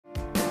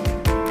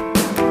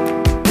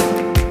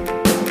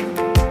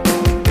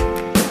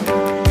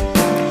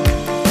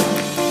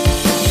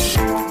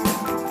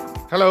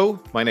Hello,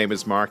 my name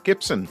is Mark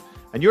Gibson,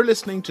 and you're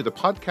listening to the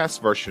podcast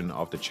version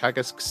of the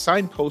Teagasc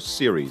Signpost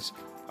Series,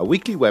 a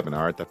weekly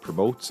webinar that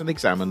promotes and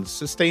examines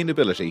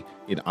sustainability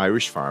in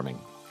Irish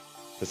farming.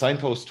 The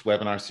Signpost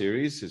webinar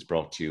series is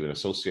brought to you in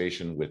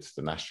association with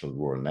the National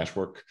Rural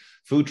Network,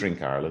 Food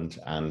Drink Ireland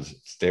and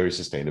Dairy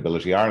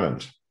Sustainability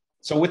Ireland.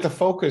 So with the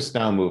focus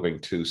now moving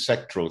to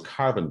sectoral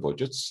carbon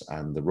budgets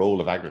and the role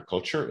of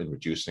agriculture in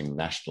reducing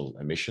national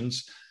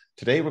emissions,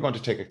 today we're going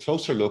to take a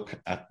closer look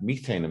at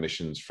methane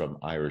emissions from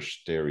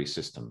Irish dairy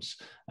systems,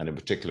 and in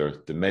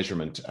particular the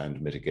measurement and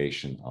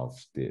mitigation of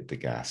the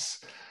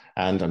gas.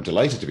 And I'm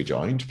delighted to be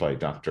joined by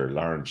Dr.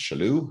 Laurence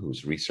Shalloo,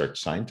 who's a research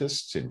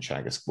scientist in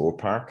Teagasc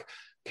Moorpark,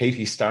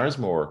 Katie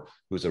Starsmore,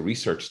 who's a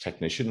research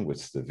technician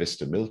with the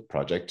Vista Milk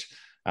Project,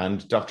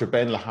 and Dr.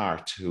 Ben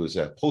Lahart, who is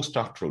a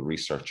postdoctoral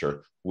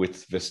researcher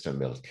with Vista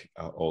Milk,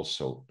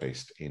 also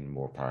based in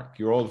Moorpark.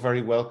 You're all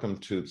very welcome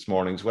to this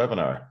morning's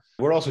webinar.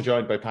 We're also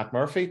joined by Pat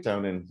Murphy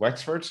down in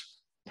Wexford.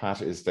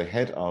 Pat is the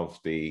head of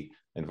the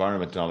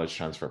Environment Knowledge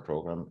Transfer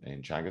Programme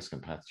in Teagasc,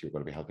 and Pat, you're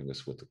going to be helping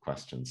us with the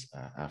questions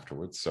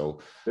afterwards. So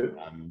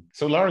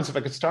Laurence, if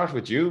I could start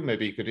with you,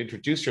 maybe you could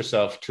introduce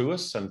yourself to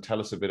us and tell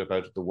us a bit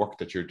about the work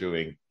that you're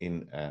doing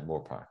in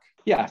Moorpark.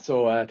 Yeah,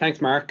 so thanks,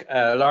 Mark.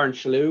 Laurence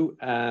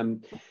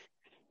Shalloo,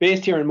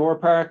 based here in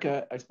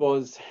Moorpark. I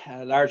suppose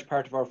a large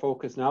part of our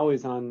focus now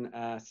is on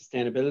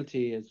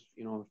sustainability. As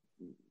you know,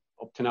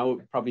 up to now,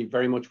 probably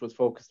very much was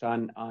focused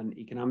on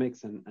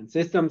economics and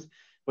systems,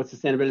 but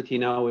sustainability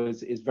now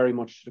is very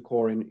much the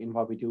core in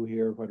what we do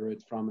here, whether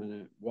it's from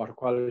a water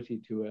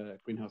quality to a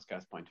greenhouse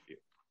gas point of view.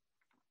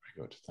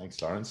 Very good,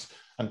 thanks, Laurence.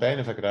 And Ben,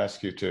 if I could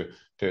ask you to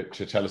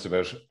tell us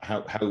about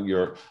how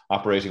you're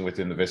operating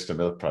within the Vista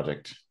Milk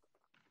Project.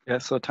 Yeah,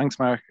 so thanks,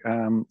 Mark.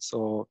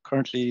 So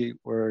currently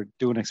we're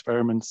doing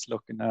experiments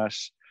looking at,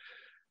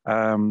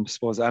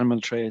 suppose,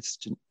 animal traits,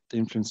 the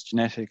influence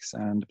genetics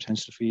and the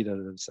potential feed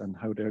additives and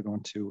how they're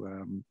going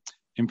to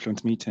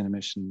influence methane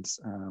emissions,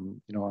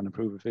 and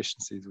improve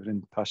efficiencies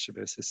within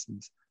pasture-based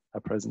systems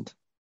at present.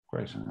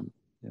 Great.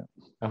 Yeah.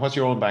 And what's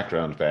your own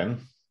background, Ben?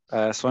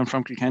 So I'm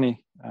from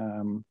Kilkenny.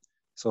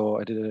 So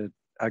I did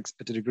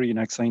a degree in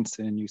Ag Science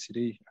in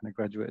UCD, and I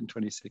graduated in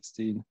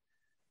 2016.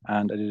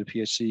 And I did a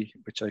PhD,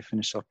 which I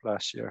finished up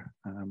last year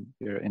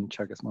here in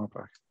Teagasc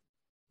Moorpark.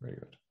 Very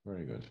good,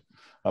 very good.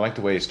 I like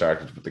the way you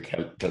started with the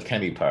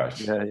Kilkenny part.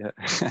 Yeah.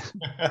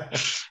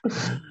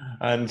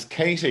 And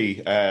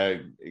Katie,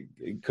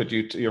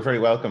 you're very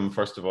welcome,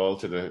 first of all,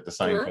 to the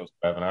Signpost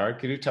webinar.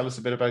 Could you tell us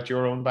a bit about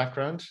your own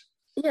background?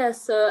 Yeah,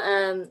 so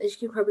as you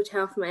can probably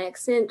tell from my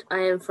accent,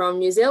 I am from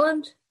New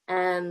Zealand,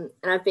 and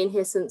I've been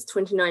here since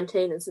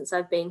 2019. And since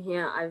I've been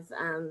here, I've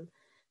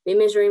been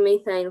measuring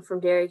methane from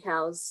dairy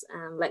cows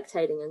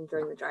lactating and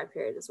during the dry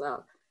period as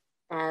well.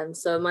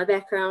 So my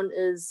background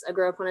is I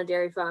grew up on a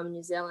dairy farm in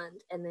New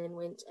Zealand and then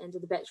went and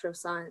did the Bachelor of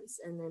Science,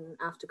 and then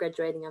after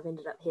graduating I've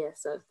ended up here,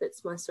 so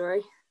that's my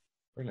story.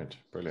 Brilliant.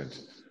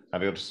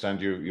 And I understand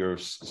you're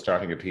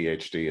starting a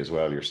PhD as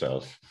well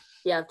yourself.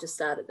 Yeah, I've just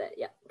started that,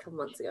 a couple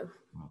months ago.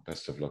 Well,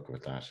 best of luck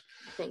with that.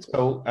 Thank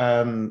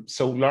you.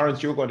 So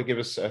Laurence, you're going to give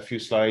us a few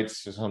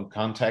slides, some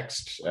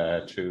context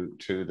to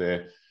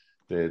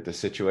the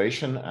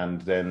situation,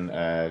 and then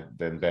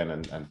Ben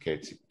and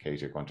Kate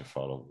are going to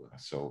follow.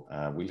 So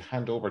we'll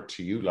hand over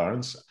to you,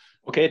 Laurence.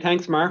 Okay,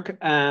 thanks, Mark.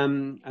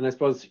 And I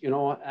suppose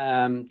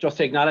just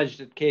to acknowledge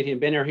that Katie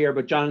and Ben are here,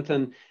 but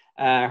Jonathan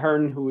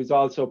Hearn, who is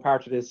also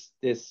part of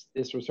this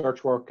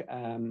research work,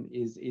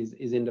 is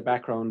in the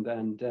background,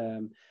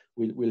 and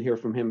we'll hear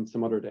from him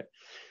some other day.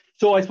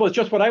 So I suppose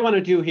just what I want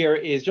to do here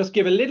is just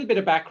give a little bit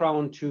of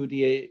background to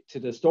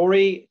the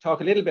story,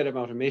 talk a little bit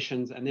about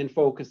emissions, and then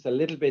focus a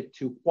little bit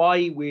to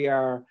why we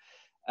are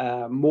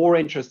more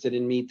interested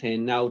in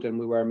methane now than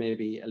we were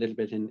maybe a little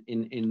bit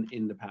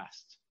in the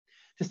past.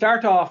 To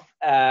start off,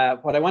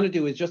 what I want to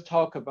do is just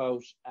talk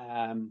about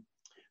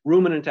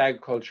ruminant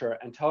agriculture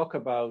and talk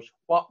about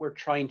what we're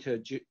trying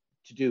to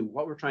do,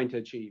 what we're trying to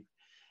achieve.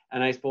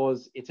 And I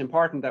suppose it's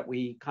important that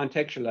we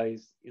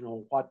contextualize,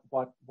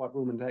 what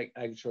ruminant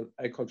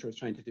agriculture is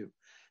trying to do.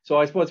 So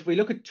I suppose if we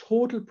look at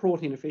total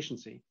protein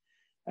efficiency,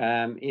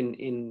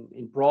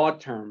 in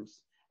broad terms,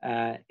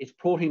 it's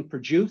protein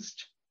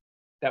produced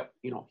that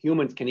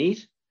humans can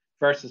eat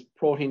versus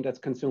protein that's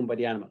consumed by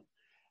the animal.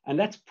 And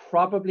that's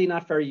probably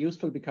not very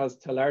useful because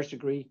to a large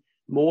degree,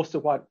 most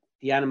of what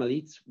the animal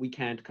eats, we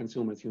can't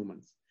consume as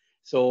humans.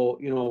 So,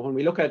 when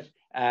we look at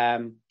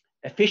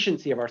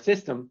efficiency of our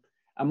system,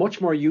 a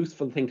much more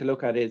useful thing to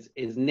look at is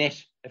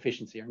net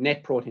efficiency or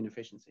net protein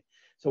efficiency.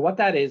 So what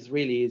that is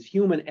really is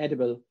human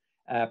edible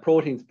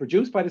proteins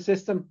produced by the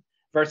system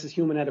versus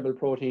human edible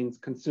proteins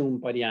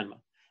consumed by the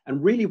animal.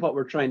 And really what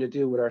we're trying to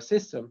do with our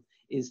system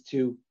is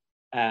to,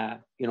 I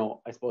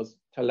suppose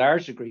to a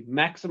large degree,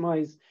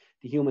 maximize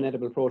the human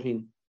edible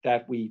protein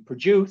that we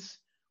produce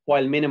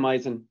while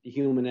minimizing the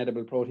human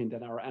edible protein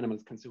that our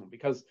animals consume.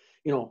 Because,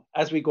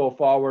 as we go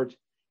forward,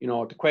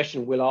 the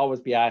question will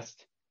always be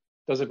asked,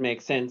 does it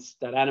make sense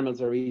that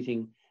animals are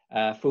eating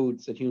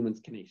foods that humans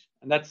can eat.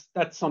 And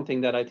that's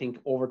something that I think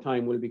over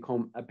time will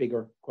become a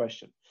bigger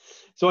question.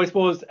 So I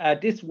suppose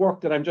this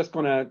work that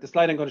the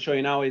slide I'm going to show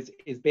you now is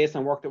based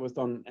on work that was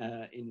done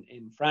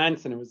in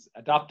France, and it was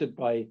adopted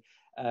by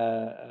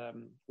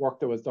work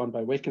that was done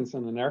by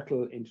Wilkinson and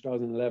Ertl in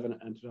 2011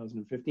 and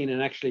 2015.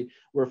 And actually,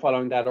 we're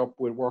following that up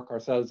with work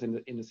ourselves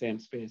in the same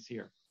space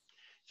here.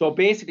 So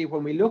basically,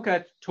 when we look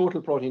at total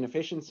protein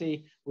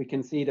efficiency, we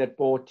can see that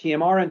both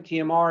TMR, and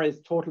TMR is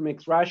total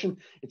mixed ration.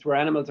 It's where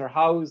animals are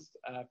housed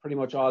pretty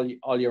much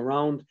all year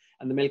round,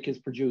 and the milk is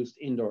produced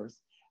indoors.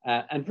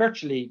 And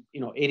virtually,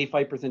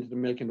 85% of the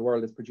milk in the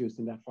world is produced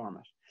in that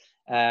format.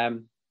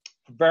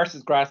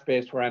 Versus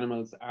grass-based, where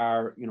animals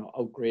are,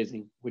 out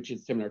grazing, which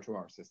is similar to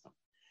our system.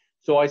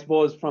 So I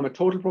suppose from a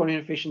total protein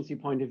efficiency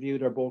point of view,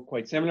 they're both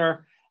quite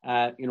similar.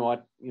 At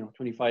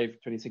 25,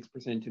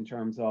 26% in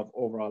terms of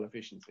overall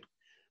efficiency.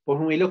 But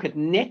when we look at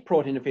net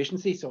protein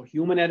efficiency, so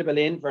human edible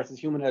in versus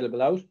human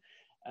edible out,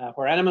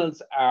 where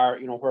animals are,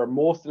 where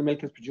most of the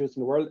milk is produced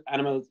in the world,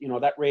 animals,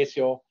 that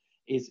ratio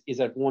is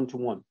at 1 to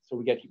 1. So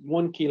we get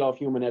 1 kilo of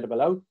human edible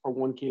out or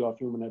 1 kilo of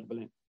human edible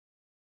in.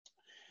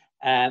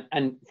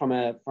 And from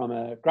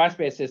a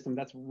grass-based system,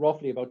 that's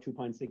roughly about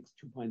 2.6,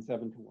 2.7 to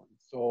 1.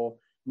 So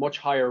much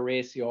higher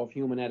ratio of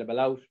human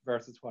edible out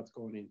versus what's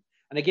going in.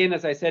 And again,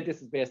 as I said,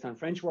 this is based on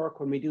French work.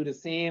 When we do the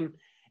same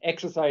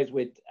exercise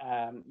with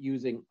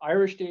using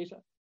Irish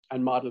data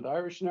and modeled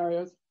Irish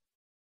scenarios,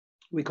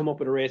 we come up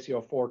with a ratio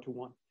of 4 to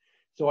 1.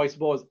 So I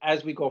suppose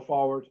as we go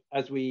forward,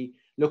 as we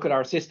look at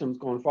our systems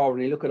going forward,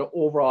 and you look at the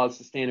overall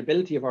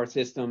sustainability of our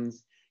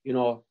systems,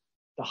 the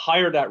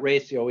higher that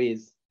ratio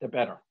is, the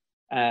better.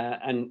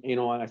 And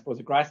I suppose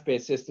a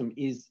grass-based system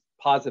is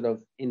positive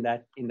in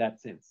that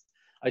sense.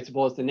 I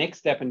suppose the next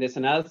step in this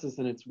analysis,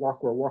 and it's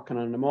work we're working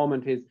on in the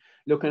moment, is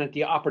looking at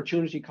the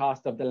opportunity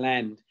cost of the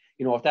land.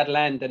 If that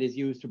land that is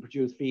used to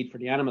produce feed for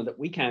the animal that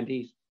we can't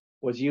eat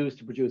was used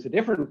to produce a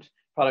different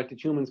product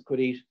that humans could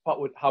eat,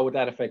 how would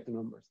that affect the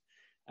numbers?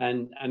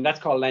 And that's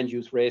called land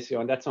use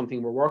ratio, and that's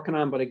something we're working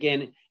on. But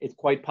again, it's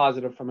quite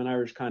positive from an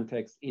Irish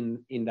context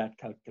in that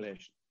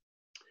calculation.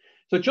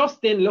 So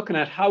just then looking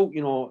at how,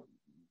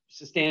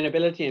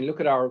 sustainability, and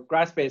look at our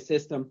grass-based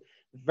system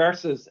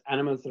versus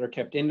animals that are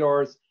kept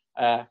indoors,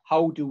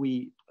 how do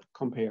we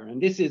compare?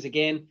 And this is,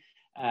 again,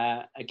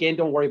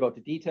 don't worry about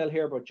the detail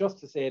here, but just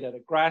to say that a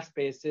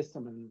grass-based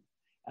system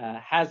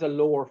has a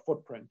lower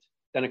footprint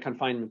than a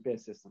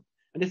confinement-based system.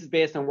 And this is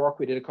based on work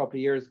we did a couple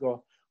of years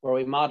ago, where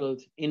we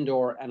modeled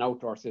indoor and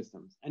outdoor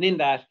systems. And in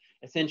that,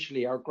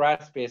 essentially, our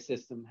grass-based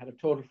system had a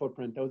total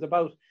footprint that was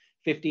about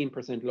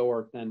 15%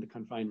 lower than the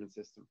confinement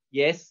system.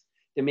 Yes,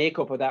 the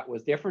makeup of that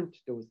was different.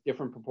 There was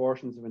different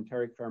proportions of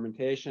enteric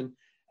fermentation.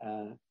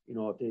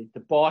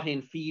 The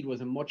bought-in feed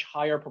was a much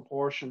higher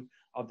proportion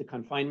of the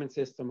confinement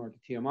system or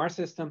the TMR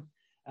system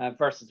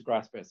versus the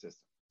grass-based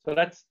system. So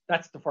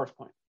that's the first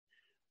point.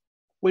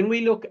 When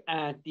we look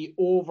at the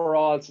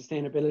overall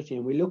sustainability,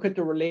 and we look at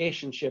the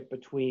relationship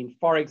between,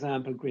 for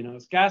example,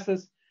 greenhouse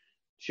gases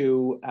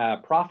to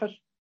profit,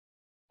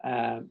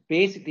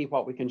 basically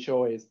what we can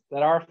show is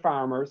that our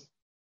farmers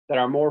that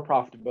are more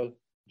profitable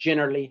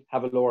generally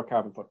have a lower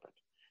carbon footprint.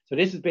 So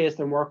this is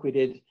based on work we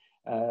did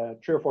 3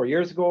 or 4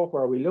 years ago,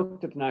 where we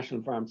looked at the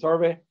National Farm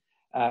Survey,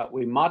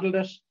 we modeled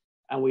it,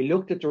 and we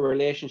looked at the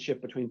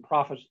relationship between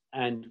profit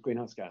and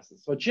greenhouse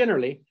gases. So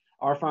generally,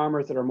 our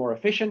farmers that are more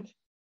efficient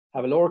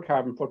have a lower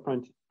carbon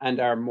footprint and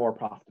are more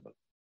profitable.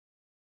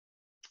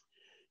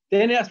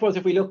 Then I suppose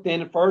if we look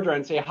then further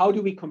and say, how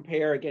do we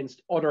compare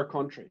against other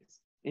countries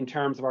in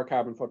terms of our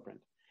carbon footprint?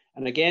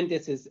 And again,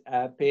 this is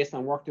based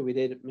on work that we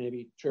did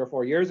maybe 3 or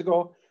 4 years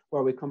ago,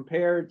 where we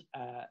compared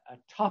a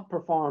top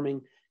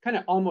performing, kind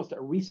of almost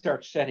a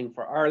research setting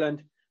for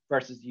Ireland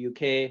versus the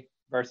UK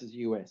versus the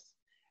US.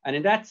 And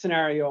in that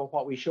scenario,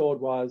 what we showed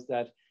was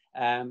that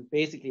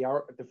basically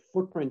the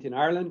footprint in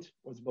Ireland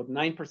was about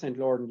 9%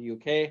 lower than the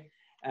UK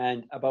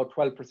and about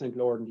 12%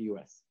 lower than the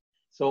US.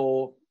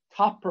 So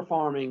top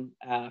performing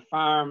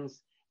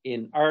farms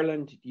in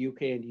Ireland, the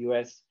UK and the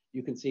US,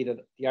 you can see that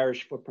the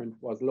Irish footprint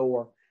was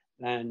lower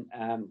than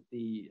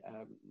the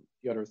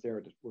others there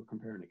that we're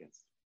comparing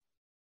against.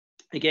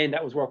 Again,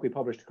 that was work we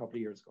published a couple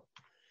of years ago.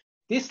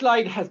 This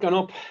slide has gone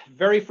up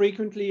very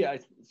frequently.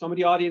 Some of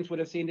the audience would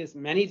have seen this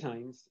many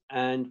times.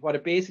 And what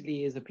it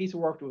basically is, a piece of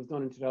work that was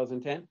done in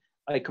 2010.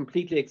 I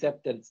completely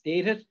accept that it's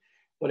dated,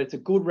 but it's a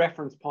good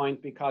reference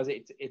point because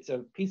it's a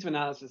piece of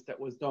analysis that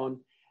was done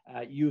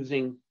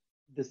using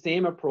the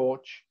same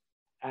approach,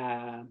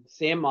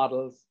 same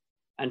models,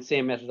 and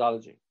same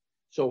methodology.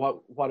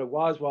 So what it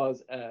was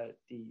the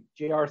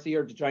JRC,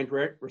 or the Joint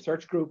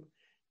Research Group,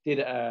 did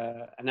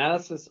an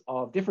analysis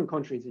of different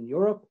countries in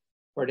Europe,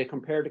 where they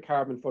compared the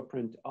carbon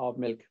footprint of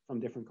milk from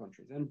different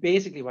countries. And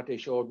basically what they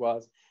showed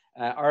was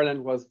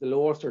Ireland was the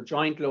lowest or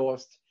joint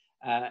lowest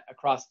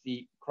across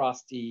the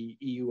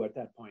EU at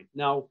that point.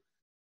 Now,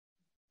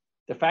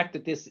 the fact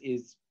that this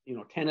is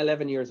 10,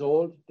 11 years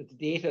old, that the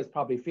data is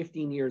probably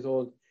 15 years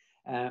old,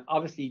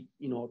 obviously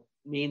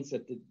means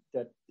that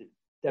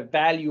the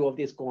value of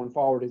this going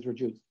forward is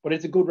reduced. But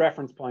it's a good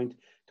reference point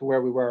to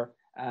where we were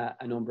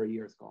a number of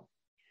years ago.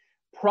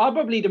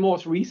 Probably the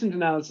most recent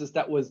analysis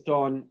that was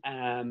done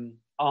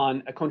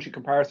on a country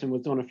comparison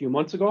was done a few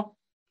months ago.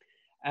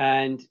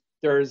 And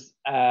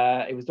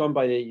it was done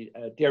by the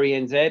Dairy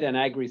NZ and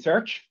Ag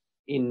Research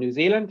in New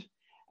Zealand.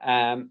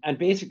 And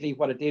basically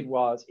what it did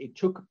was it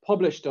took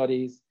published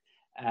studies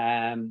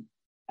and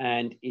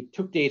it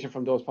took data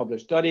from those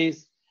published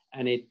studies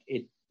and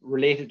it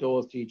related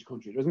those to each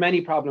country. There's many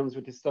problems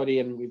with this study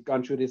and we've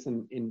gone through this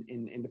in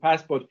the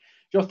past, but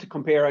just to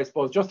compare, I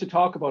suppose, just to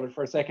talk about it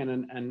for a second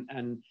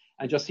and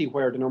just see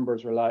where the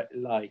numbers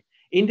lie.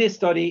 In this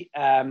study,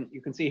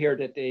 you can see here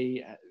that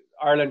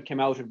Ireland came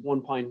out at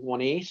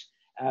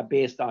 1.18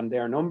 based on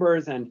their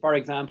numbers. And for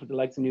example, the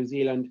likes of New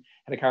Zealand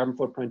had a carbon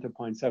footprint of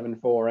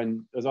 0.74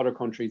 and there's other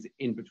countries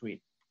in between.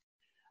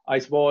 I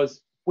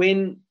suppose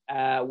when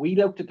we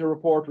looked at the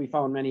report, we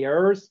found many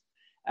errors.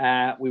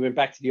 We went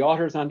back to the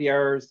authors on the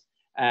errors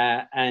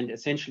and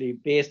essentially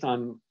based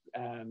on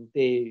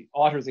the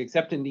authors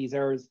accepting these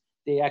errors,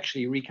 they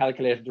actually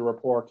recalculated the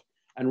report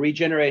and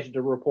regenerated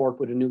the report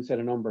with a new set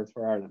of numbers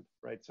for Ireland,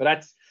 right? So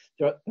that's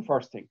the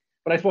first thing.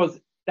 But I suppose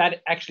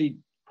that actually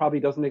probably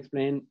doesn't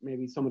explain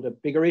maybe some of the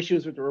bigger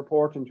issues with the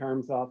report in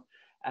terms of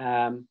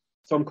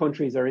some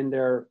countries are in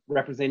there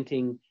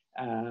representing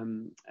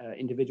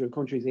individual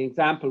countries. An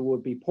example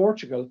would be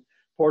Portugal.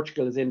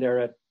 Portugal is in there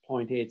at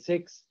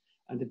 0.86,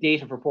 and the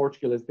data for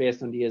Portugal is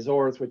based on the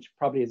Azores, which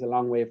probably is a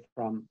long way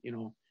from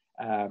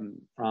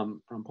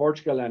from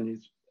Portugal and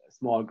is a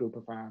small group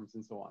of farms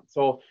and so on.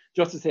 So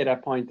just to say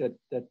that point that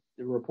the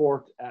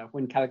report,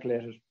 when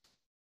calculated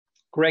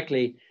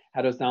correctly,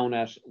 had us down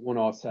at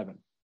 107.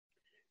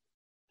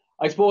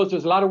 I suppose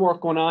there's a lot of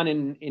work going on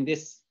in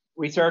this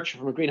research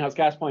from a greenhouse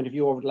gas point of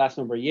view over the last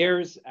number of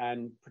years,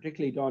 and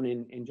particularly done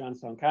in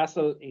Johnstown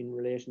Castle in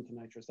relation to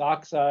nitrous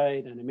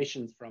oxide and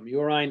emissions from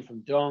urine,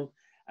 from dung,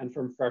 and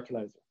from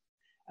fertilizer.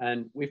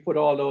 And we've put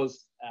all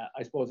those,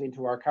 I suppose,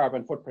 into our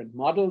carbon footprint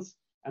models.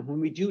 And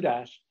when we do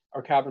that,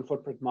 our carbon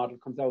footprint model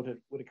comes out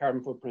with a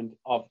carbon footprint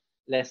of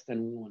less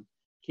than 1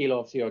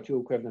 kilo of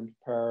CO2 equivalent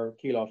per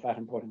kilo of fat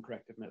and protein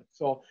corrected milk.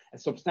 So a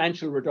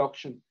substantial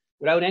reduction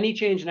without any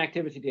change in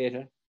activity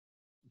data,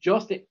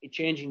 just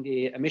changing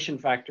the emission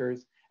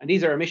factors. And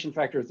these are emission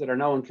factors that are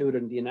now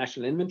included in the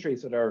national inventory.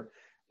 So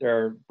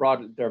they're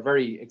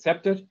very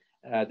accepted.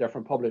 They're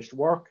from published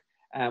work.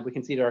 We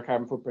can see that our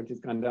carbon footprint has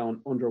gone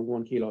down under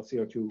 1 kilo of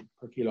CO2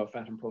 per kilo of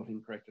fat and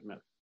protein corrected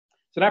milk.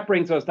 So that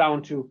brings us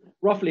down to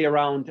roughly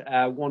around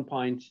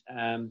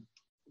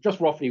just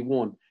roughly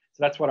 1. So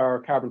that's what our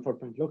carbon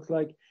footprint looks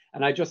like.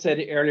 And I just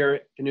said earlier,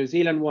 the New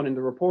Zealand one in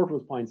the report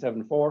was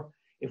 0.74.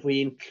 If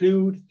we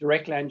include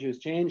direct land use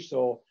change,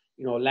 so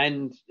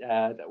land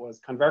that was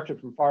converted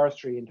from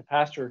forestry into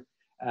pasture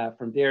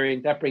from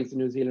dairying, that brings the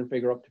New Zealand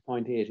figure up to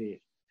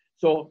 0.88.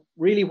 So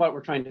really what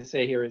we're trying to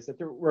say here is that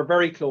we're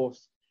very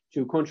close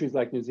to countries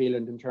like New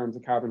Zealand in terms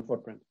of carbon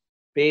footprint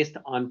based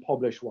on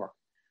published work.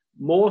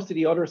 Most of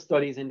the other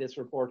studies in this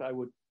report I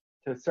would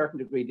to a certain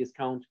degree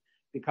discount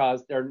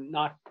because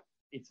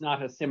it's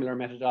not a similar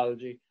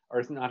methodology or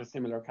it's not a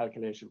similar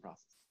calculation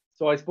process.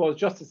 So I suppose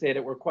just to say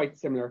that we're quite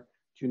similar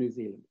to New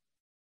Zealand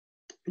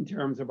in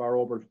terms of our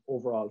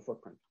overall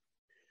footprint.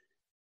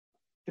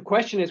 The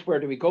question is, where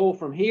do we go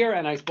from here?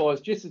 And I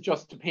suppose this is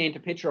just to paint a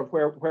picture of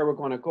where we're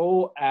going to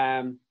go.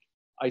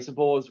 I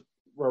suppose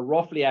we're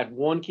roughly at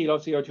 1 kilo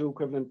of CO2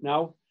 equivalent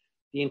now.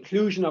 The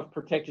inclusion of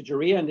protected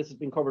urea, and this has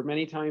been covered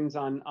many times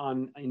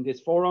in this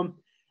forum,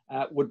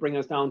 would bring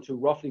us down to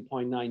roughly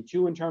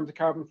 0.92 in terms of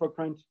carbon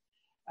footprint.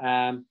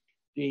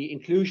 The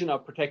inclusion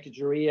of protected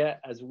urea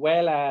as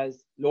well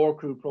as lower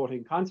crude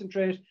protein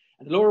concentrate.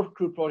 And the lower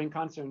crude protein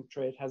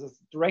concentrate has a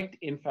direct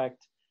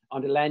impact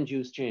on the land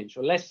use change.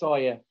 So less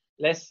soya,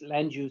 less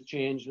land use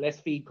change, less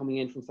feed coming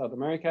in from South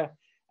America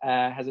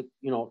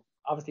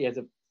obviously has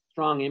a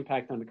strong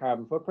impact on the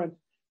carbon footprint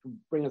to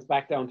bring us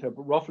back down to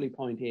roughly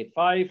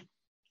 0.85.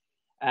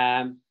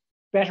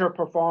 Better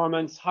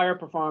performance, higher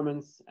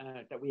performance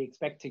that we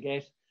expect to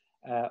get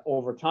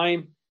over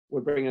time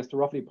would bring us to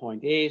roughly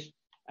 0.8.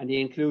 And the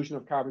inclusion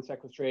of carbon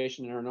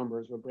sequestration in our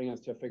numbers will bring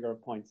us to a figure of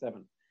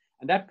 0.7.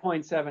 And that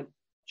 0.7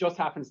 just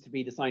happens to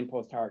be the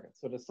signpost target.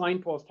 So the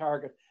signpost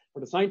target for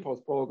the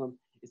signpost program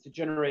is to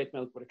generate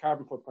milk with a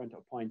carbon footprint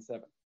of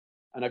 0.7.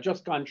 And I've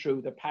just gone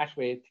through the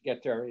pathway to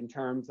get there in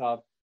terms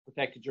of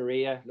protected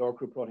urea, lower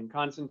crude protein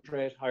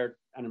concentrate, higher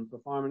animal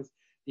performance,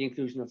 the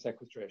inclusion of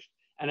sequestration.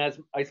 And as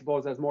I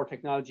suppose as more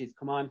technologies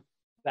come on,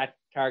 that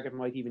target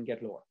might even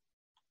get lower.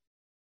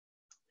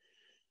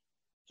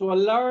 So a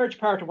large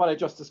part of what I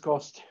just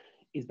discussed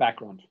is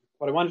background.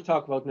 What I want to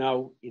talk about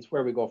now is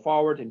where we go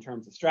forward in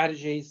terms of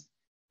strategies,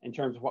 in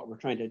terms of what we're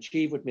trying to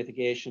achieve with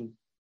mitigation,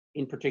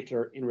 in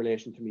particular in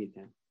relation to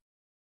methane.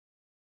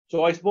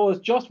 So I suppose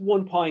just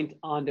one point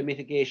on the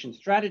mitigation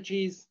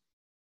strategies,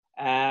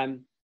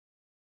 and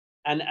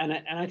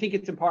I think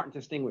it's important to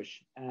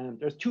distinguish.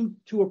 There's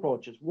two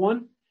approaches.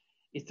 One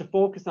is to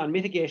focus on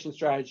mitigation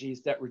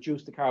strategies that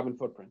reduce the carbon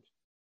footprint.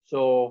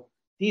 So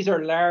these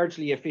are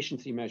largely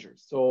efficiency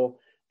measures. So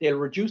they'll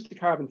reduce the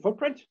carbon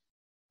footprint,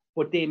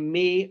 but they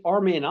may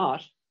or may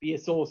not be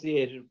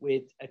associated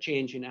with a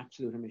change in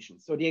absolute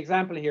emissions. So the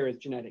example here is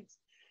genetics.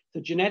 So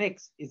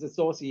genetics is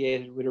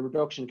associated with a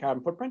reduction in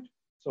carbon footprint.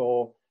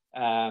 So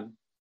a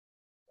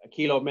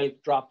kilo of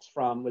milk drops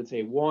from, we'll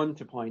say, 1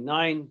 to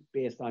 0.9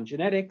 based on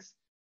genetics.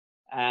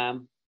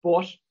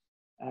 But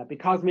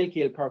because milk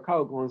yield per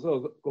cow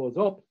goes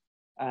up,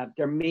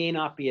 there may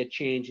not be a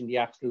change in the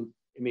absolute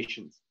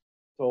emissions.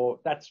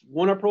 So that's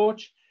one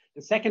approach.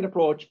 The second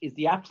approach is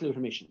the absolute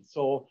emissions.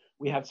 So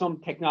we have some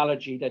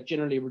technology that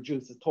generally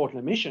reduces total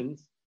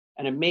emissions,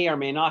 and it may or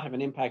may not have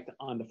an impact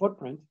on the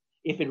footprint.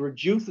 If it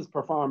reduces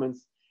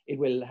performance, it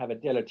will have a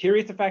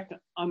deleterious effect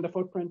on the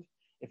footprint.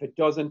 If it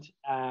doesn't,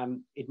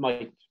 it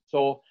might.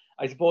 So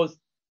I suppose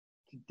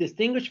to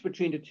distinguish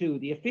between the two,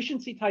 the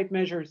efficiency type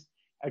measures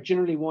are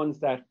generally ones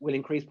that will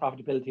increase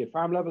profitability at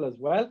farm level as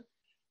well,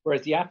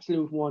 whereas the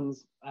absolute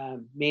ones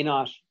may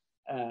not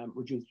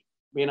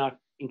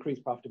increase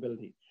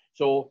profitability.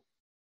 So,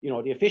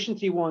 the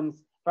efficiency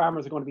ones,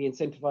 farmers are going to be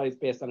incentivized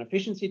based on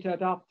efficiency to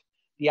adopt.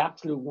 The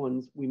absolute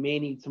ones, we may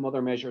need some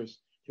other measures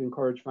to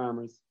encourage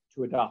farmers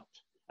to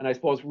adopt. And I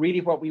suppose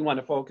really what we want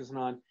to focus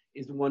on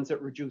is the ones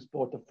that reduce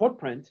both the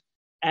footprint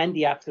and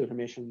the absolute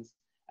emissions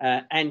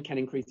and can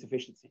increase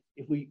efficiency.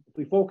 If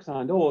we focus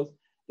on those,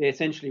 they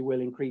essentially will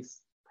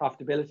increase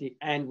profitability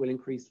and will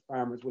increase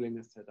farmers'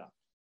 willingness to adopt.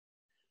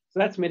 So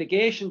that's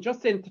mitigation.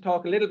 Just to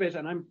talk a little bit,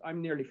 and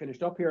I'm nearly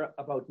finished up here,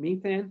 about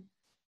methane,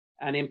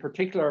 and in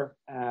particular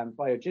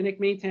biogenic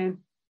methane,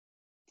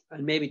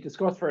 and maybe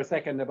discuss for a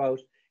second about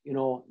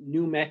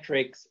new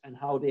metrics and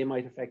how they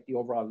might affect the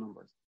overall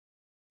numbers.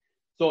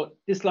 So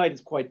this slide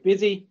is quite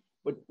busy,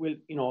 but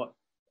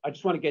I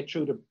just want to get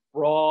through the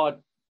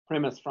broad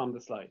premise from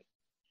the slide.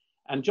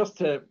 And just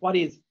to, what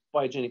is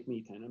biogenic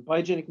methane? And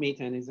biogenic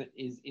methane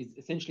is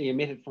essentially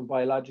emitted from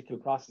biological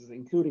processes,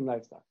 including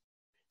livestock.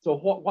 So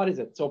what is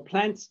it? So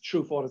plants,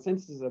 through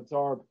photosynthesis,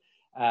 absorb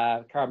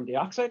carbon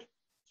dioxide.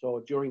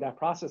 So during that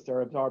process,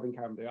 they're absorbing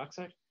carbon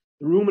dioxide.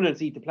 The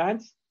ruminants eat the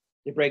plants.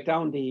 They break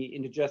down the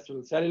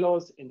indigestible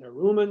cellulose in their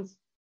rumens.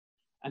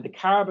 And the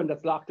carbon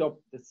that's locked up,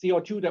 the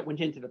CO2 that went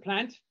into the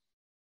plant,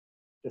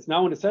 that's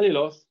now in the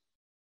cellulose,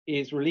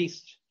 is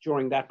released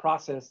during that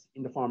process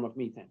in the form of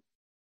methane.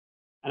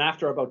 And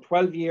after about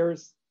 12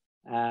 years,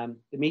 the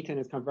methane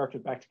is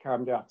converted back to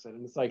carbon dioxide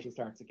and the cycle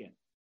starts again.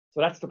 So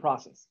that's the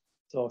process.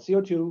 So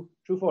CO2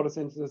 through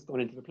photosynthesis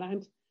going into the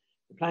plant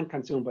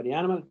consumed by the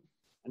animal,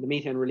 and the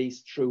methane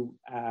released through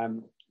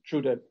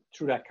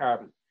that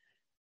carbon.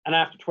 And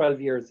after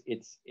 12 years,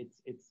 it's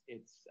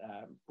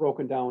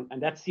broken down,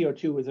 and that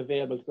CO2 is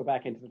available to go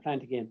back into the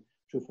plant again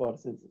through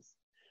photosynthesis.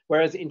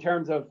 Whereas in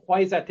terms of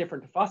why is that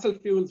different to fossil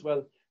fuels?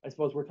 Well, I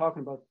suppose we're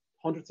talking about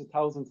hundreds of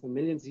thousands and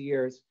millions of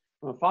years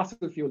from a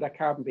fossil fuel, that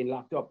carbon being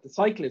locked up. The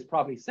cycle is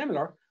probably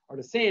similar or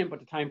the same, but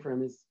the time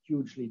frame is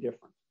hugely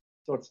different.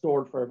 So it's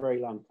stored for a very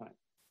long time.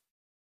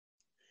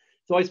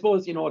 So I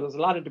suppose, there's a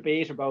lot of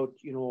debate about,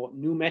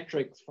 new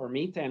metrics for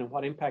methane and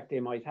what impact they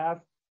might have.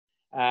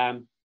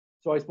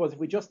 So I suppose if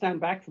we just stand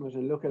back from it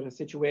and look at a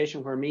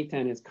situation where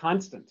methane is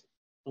constant,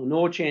 so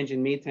no change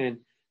in methane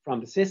from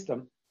the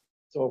system.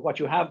 So what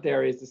you have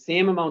there is the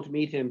same amount of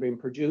methane being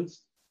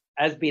produced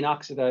as being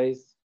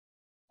oxidized.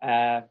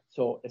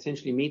 So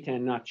essentially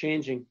methane not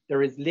changing.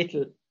 There is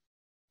little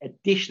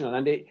additional,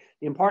 and the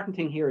important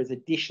thing here is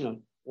additional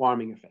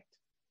warming effect.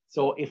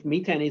 So if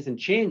methane isn't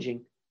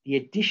changing, the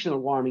additional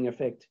warming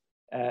effect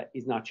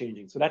is not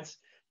changing. So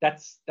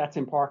that's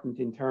important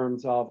in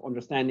terms of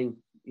understanding,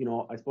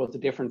 I suppose, the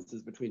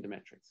differences between the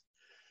metrics.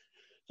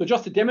 So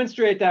just to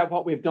demonstrate that,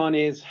 what we've done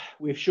is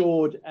we've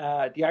showed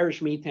the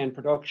Irish methane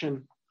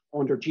production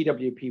under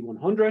GWP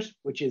 100,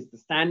 which is the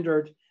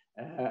standard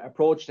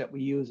approach that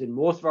we use in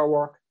most of our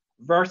work,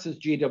 versus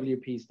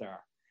GWP star.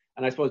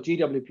 And I suppose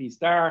GWP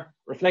star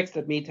reflects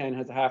that methane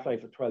has a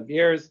half-life of 12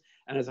 years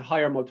and has a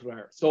higher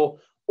multiplier. So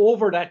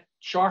over that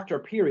shorter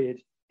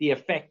period, the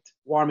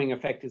warming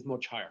effect is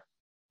much higher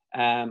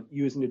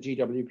using the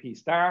GWP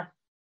star.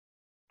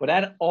 But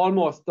that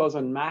almost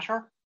doesn't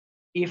matter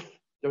if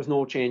there's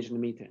no change in the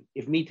methane.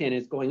 If methane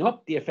is going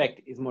up, the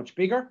effect is much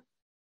bigger.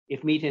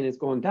 If methane is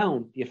going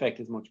down, the effect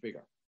is much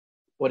bigger.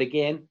 But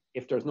again,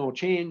 if there's no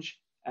change,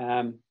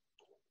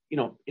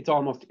 it's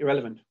almost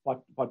irrelevant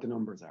what the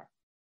numbers are.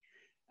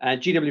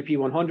 GWP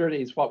 100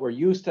 is what we're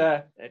used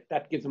to.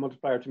 That gives a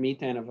multiplier to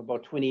methane of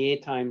about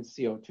 28 times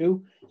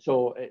CO2.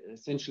 So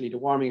essentially the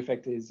warming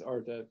effect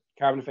or the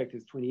carbon effect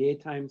is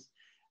 28 times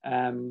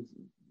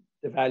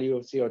the value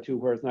of CO2,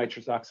 whereas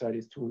nitrous oxide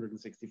is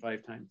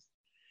 265 times.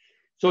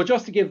 So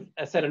just to give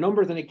a set of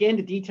numbers, and again,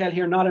 the detail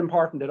here, not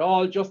important at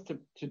all, just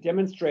to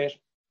demonstrate,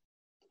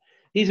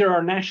 these are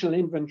our national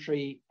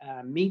inventory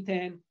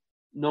methane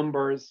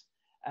numbers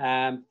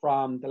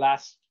from the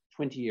last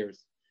 20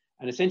 years.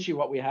 And essentially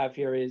what we have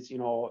here is,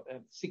 a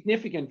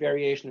significant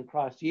variation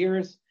across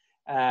years,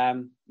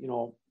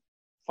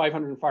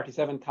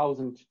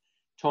 547,000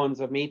 tons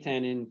of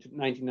methane in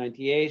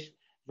 1998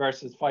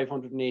 versus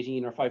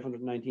 518 or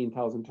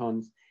 519,000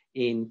 tons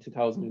in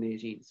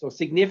 2018. So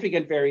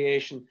significant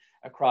variation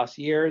across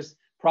years,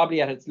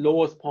 probably at its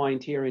lowest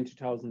point here in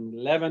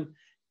 2011.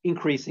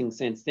 increasing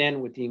since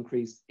then with the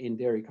increase in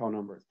dairy cow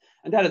numbers.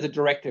 And that has a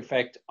direct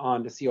effect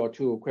on the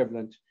CO2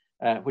 equivalent,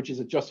 which is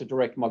just a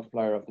direct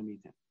multiplier of the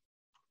methane.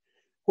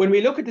 When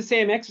we look at the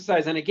same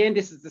exercise, and again,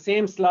 this is the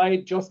same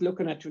slide, just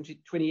looking at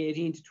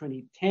 2018 to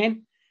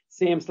 2010,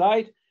 same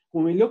slide.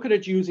 When we look at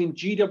it using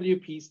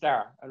GWP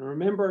star, and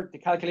remember the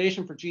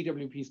calculation for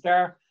GWP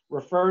star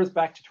refers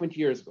back to 20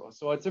 years ago.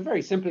 So it's a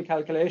very simple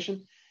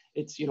calculation.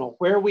 It's, you know,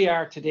 where we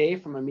are today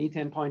from a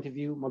methane point of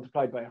view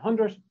multiplied by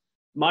 100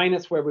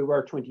 minus where we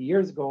were 20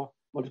 years ago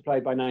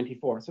multiplied by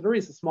 94. So there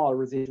is a small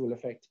residual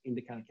effect in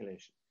the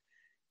calculation.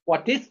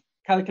 What this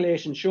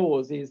calculation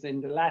shows is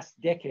in the last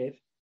decade,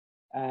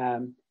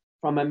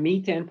 from a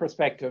methane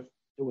perspective,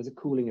 there was a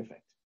cooling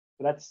effect.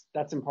 So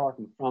that's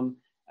important. From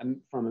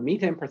a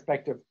methane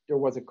perspective, there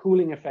was a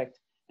cooling effect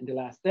in the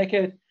last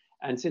decade.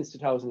 And since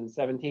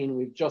 2017,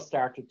 we've just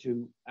started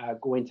to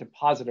go into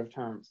positive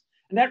terms.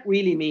 And that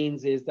really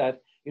means is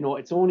that, you know,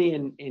 it's only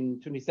in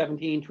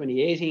 2017,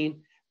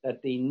 2018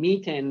 that the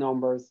methane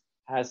numbers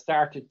has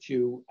started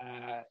to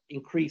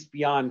increase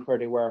beyond where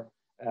they were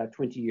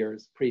 20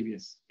 years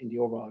previous in the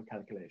overall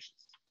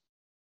calculations.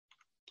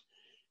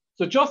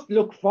 So just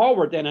look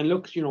forward then and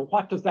look, you know,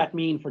 what does that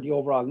mean for the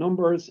overall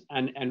numbers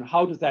and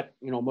how does that,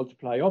 you know,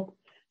 multiply up?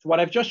 So what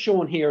I've just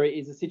shown here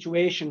is a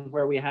situation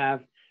where we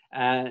have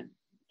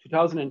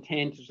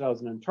 2010 to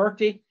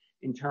 2030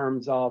 in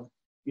terms of,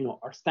 you know,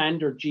 our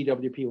standard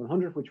GWP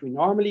 100, which we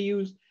normally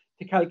use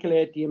to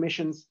calculate the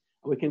emissions.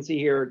 And we can see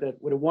here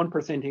that with a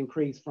 1%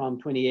 increase from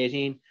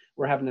 2018,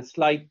 we're having a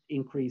slight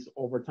increase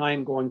over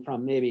time, going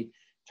from maybe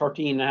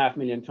 13.5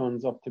 million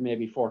tons up to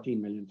maybe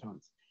 14 million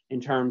tons in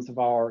terms of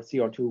our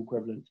CO2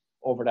 equivalent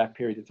over that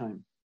period of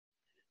time.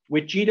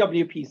 With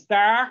GWP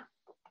star,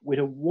 with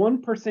a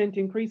 1%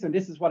 increase, and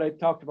this is what I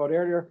talked about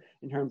earlier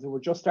in terms of we're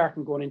just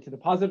starting going into the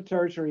positive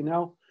territory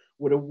now,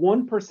 with a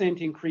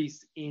 1%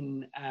 increase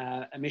in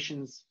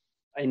emissions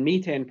in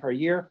methane per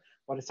year,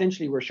 what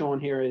essentially we're showing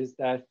here is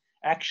that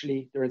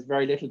actually there is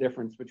very little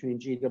difference between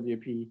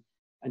GWP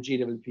and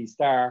GWP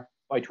star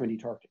by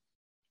 2030.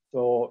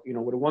 So, you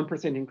know, with a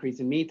 1% increase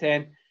in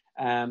methane,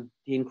 the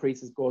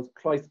increases goes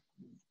quite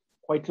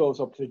close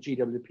up to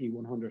GWP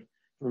 100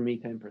 from a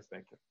methane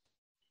perspective.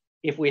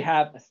 If we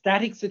have a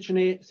static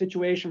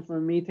situation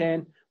from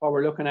methane, what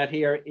we're looking at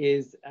here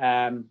is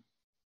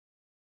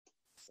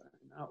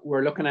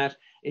we're looking at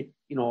it,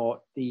 you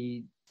know,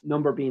 the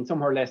number being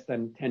somewhere less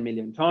than 10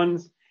 million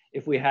tons.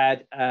 If we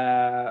had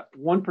a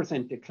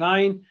 1%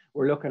 decline,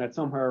 we're looking at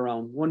somewhere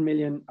around 1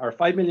 million or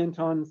 5 million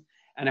tons.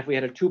 And if we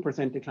had a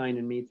 2% decline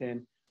in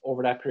methane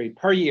over that period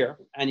per year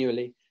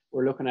annually,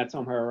 we're looking at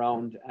somewhere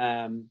around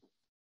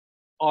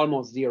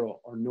almost zero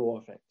or no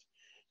effect.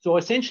 So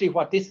essentially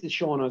what this is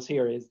showing us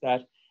here is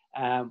that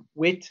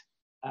with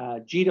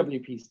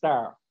GWP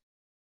star,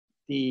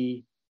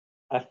 the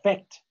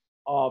effect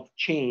of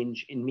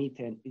change in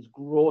methane is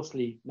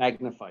grossly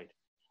magnified.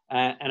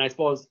 And I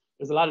suppose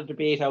there's a lot of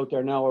debate out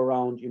there now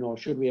around, you know,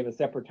 should we have a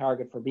separate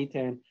target for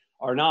methane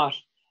or not?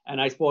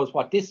 And I suppose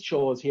what this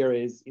shows here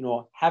is, you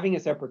know, having a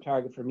separate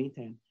target for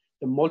methane,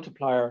 the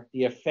multiplier,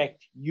 the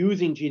effect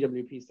using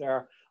GWP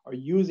star or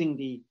using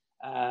the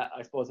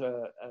I suppose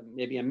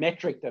maybe a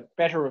metric that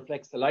better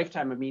reflects the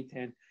lifetime of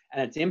methane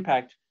and its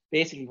impact.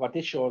 Basically, what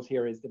this shows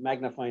here is the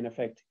magnifying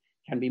effect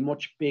can be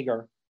much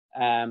bigger,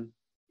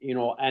 you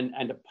know,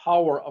 and the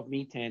power of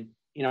methane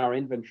in our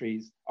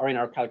inventories or in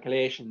our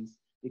calculations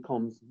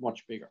becomes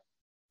much bigger.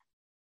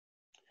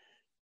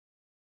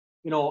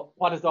 You know,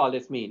 what does all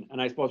this mean?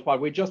 And I suppose what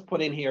we just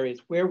put in here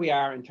is where we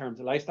are in terms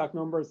of livestock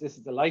numbers. This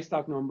is the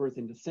livestock numbers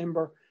in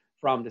December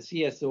from the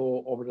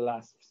CSO over the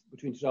last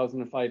between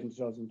 2005 and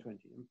 2020.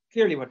 And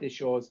clearly what this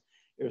shows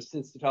is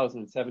since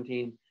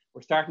 2017,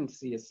 we're starting to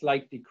see a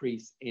slight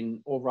decrease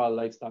in overall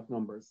livestock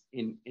numbers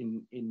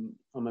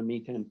from a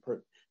methane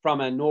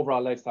from an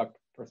overall livestock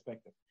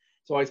perspective.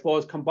 So I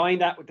suppose combine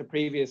that with the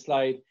previous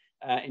slide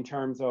in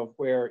terms of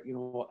where, you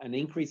know, an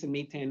increase in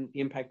methane,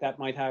 the impact that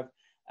might have,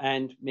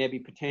 and maybe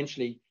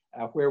potentially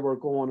where we're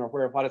going or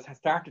what has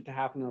started to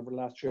happen over the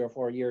last 3 or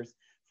 4 years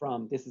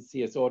from this is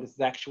CSO, this is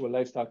actual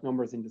livestock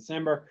numbers in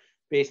December.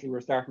 Basically, we're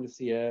starting to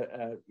see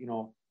a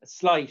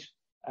slight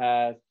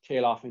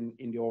tail off in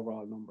the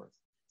overall numbers.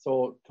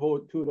 So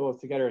two of those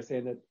together are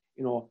saying that,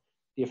 you know,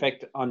 the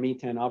effect on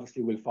methane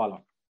obviously will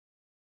follow.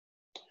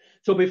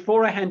 So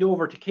before I hand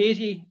over to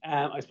Katie,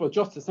 I suppose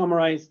just to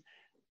summarize,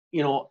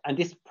 you know, and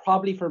this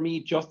probably for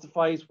me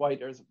justifies why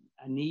there's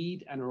a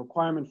need and a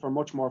requirement for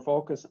much more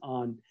focus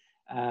on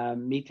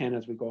methane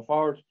as we go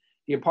forward.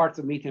 The importance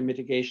of methane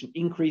mitigation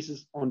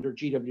increases under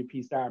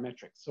GWP star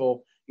metrics.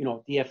 So, you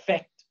know, the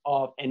effect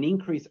of an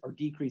increase or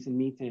decrease in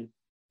methane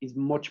is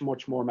much,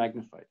 much more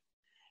magnified.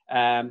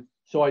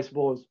 So I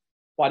suppose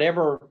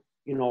whatever,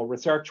 you know,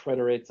 research,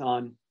 whether it's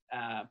on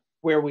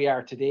where we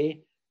are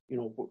today, you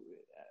know,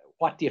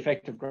 what the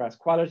effect of grass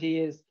quality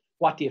is,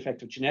 what the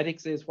effect of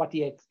genetics is, what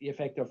the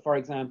effect of, for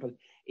example,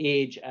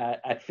 age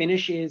at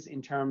finish is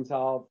in terms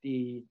of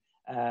the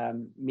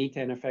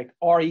methane effect,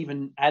 or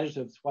even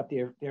additives, what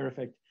their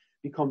effect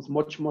becomes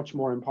much, much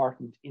more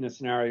important in a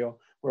scenario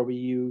where we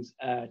use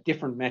a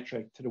different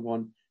metric to the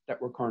one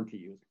that we're currently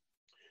using.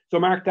 So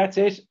Mark, that's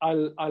it.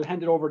 I'll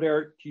hand it over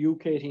there to you,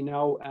 Katie,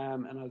 now,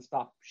 and I'll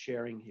stop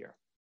sharing here.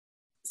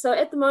 So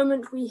at the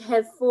moment we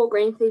have 4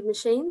 grain feed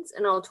machines,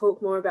 and I'll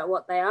talk more about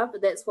what they are,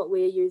 but that's what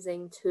we're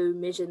using to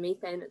measure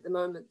methane at the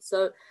moment.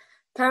 So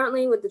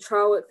currently with the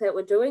trial work that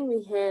we're doing,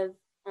 we have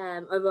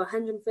over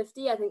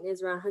 150, I think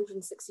there's around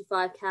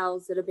 165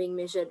 cows that are being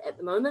measured at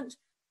the moment.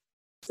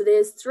 So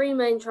there's 3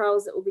 main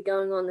trials that will be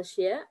going on this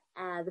year.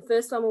 The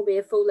first one will be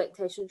a full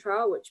lactation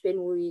trial, which Ben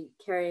will be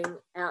carrying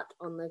out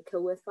on the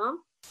Kilworth farm.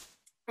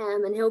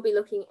 And he'll be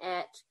looking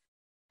at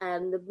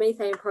the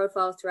methane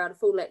profiles throughout a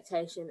full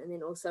lactation, and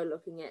then also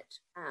looking at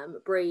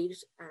breed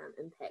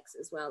impacts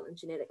as well, and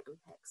genetic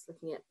impacts,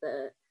 looking at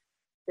the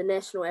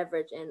national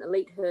average and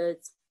elite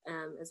herds,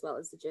 as well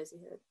as the Jersey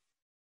herd.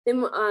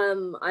 Then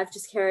I've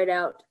just carried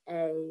out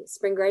a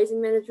spring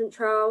grazing management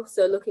trial,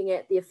 so looking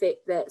at the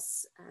effect that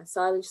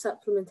silage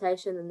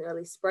supplementation in the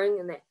early spring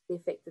and the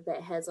effect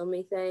that has on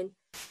methane.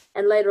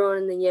 And later on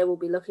in the year, we'll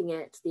be looking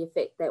at the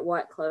effect that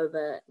white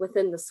clover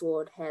within the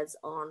sward has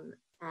on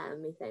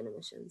methane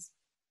emissions.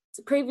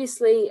 So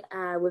previously,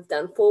 we've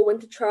done 4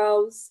 winter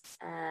trials,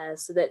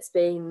 so that's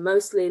been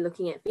mostly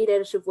looking at feed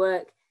additive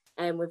work,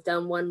 and we've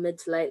done 1 mid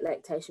to late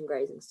lactation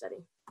grazing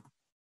study.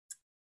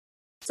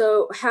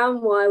 So how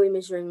and why are we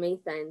measuring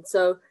methane?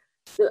 So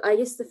I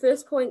guess the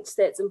first point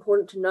that's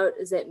important to note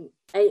is that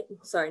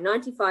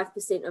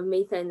 95% of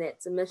methane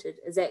that's emitted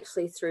is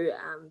actually through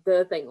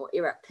burping or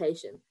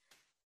eructation,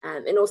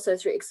 and also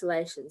through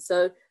exhalation.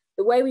 So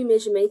the way we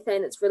measure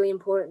methane, it's really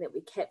important that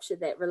we capture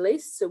that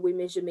release. So we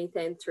measure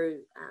methane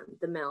through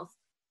the mouth,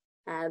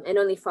 and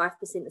only 5%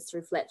 is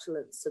through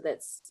flatulence. So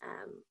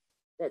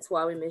that's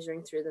why we're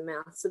measuring through the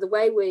mouth. So the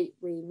way we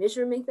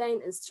measure methane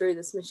is through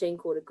this machine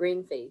called a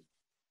green feed.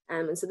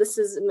 And so this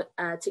is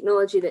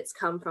technology that's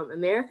come from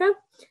America.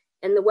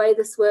 And the way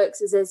this works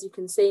is, as you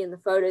can see in the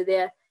photo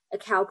there, a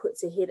cow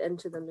puts her head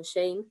into the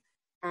machine,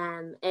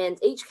 and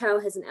each cow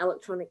has an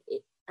electronic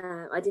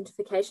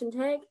identification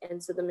tag.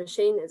 And so the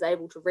machine is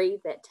able to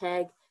read that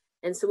tag.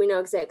 And so we know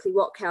exactly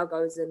what cow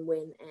goes in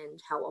when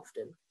and how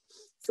often.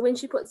 So when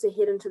she puts her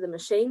head into the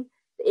machine,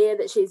 the air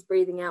that she's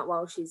breathing out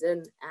while she's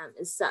in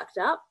is sucked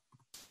up.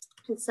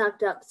 It's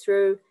sucked up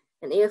through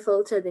an air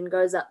filter, then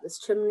goes up this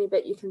chimney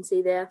bit you can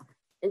see there.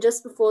 And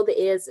just before the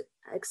air is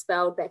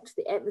expelled back to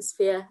the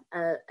atmosphere,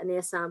 an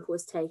air sample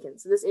is taken.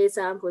 So this air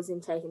sample is then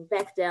taken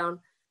back down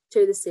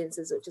to the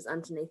sensors, which is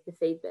underneath the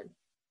feed bin.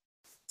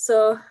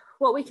 So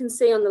what we can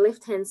see on the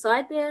left-hand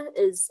side there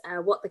is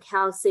what the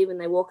cows see when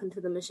they walk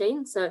into the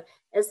machine. So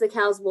as the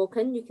cows walk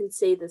in, you can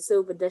see the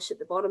silver dish at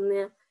the bottom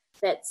there.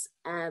 That's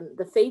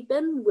the feed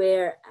bin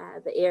where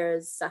the air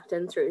is sucked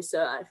in through.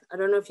 So I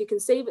don't know if you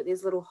can see, but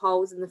there's little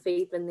holes in the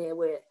feed bin there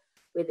where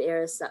the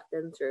air is sucked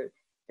in through.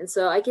 And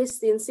so I guess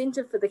the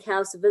incentive for the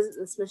cows to visit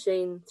this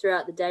machine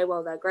throughout the day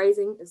while they're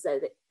grazing is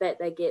that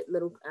they get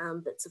little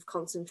bits of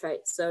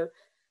concentrate. So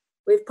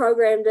we've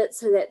programmed it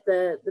so that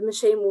the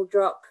machine will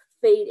drop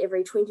feed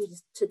every 20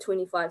 to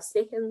 25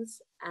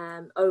 seconds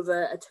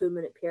over a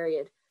 2-minute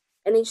period.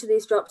 And each of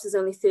these drops is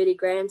only 30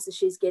 grams, so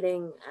she's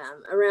getting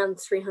around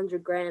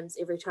 300 grams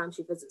every time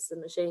she visits the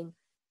machine.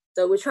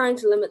 So we're trying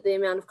to limit the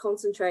amount of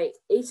concentrate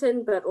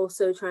eaten, but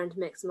also trying to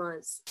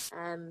maximize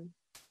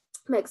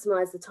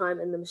the time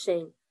in the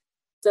machine.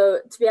 So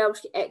to be able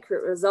to get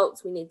accurate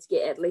results, we need to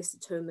get at least a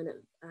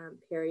 2-minute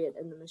period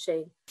in the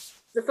machine.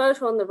 The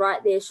photo on the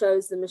right there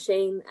shows the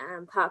machine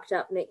parked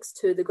up next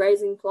to the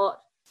grazing plot.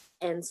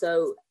 And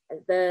so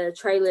the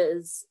trailer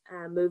is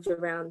moved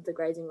around the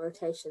grazing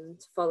rotation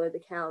to follow the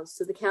cows.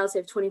 So the cows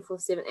have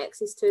 24/7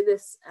 access to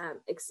this,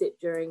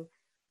 except during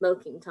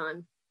milking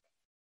time.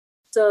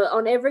 So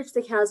on average,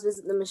 the cows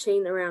visit the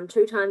machine around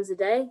 2 times a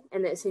day,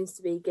 and that seems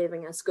to be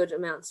giving us good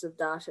amounts of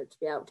data to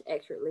be able to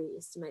accurately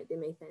estimate their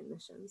methane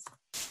emissions.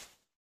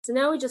 So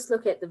now we just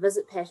look at the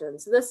visit pattern.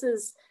 So this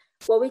is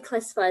what we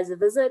classify as a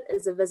visit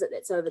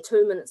that's over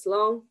 2 minutes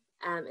long,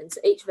 and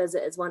so each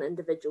visit is one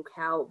individual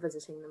cow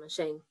visiting the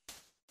machine.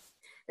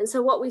 And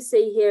so what we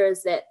see here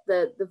is that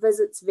the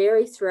visits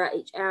vary throughout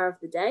each hour of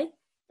the day.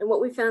 And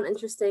what we found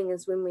interesting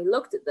is when we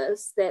looked at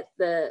this, that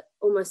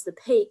almost the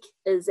peak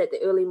is at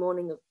the early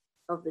morning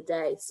of the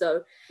day.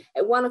 So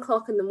at 1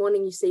 o'clock in the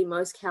morning, you see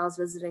most cows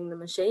visiting the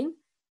machine,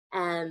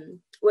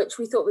 which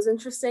we thought was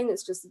interesting.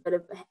 It's just a bit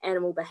of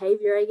animal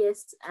behavior, I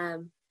guess.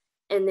 And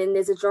then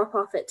there's a drop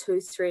off at 2,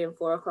 3, and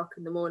 4 o'clock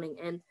in the morning.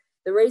 And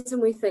the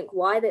reason we think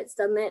why that's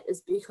done that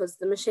is because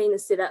the machine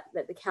is set up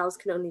that the cows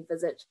can only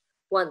visit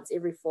once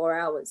every 4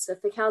 hours. So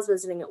if the cow's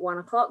visiting at 1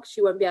 o'clock,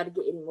 she won't be able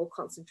to get any more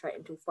concentrate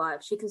until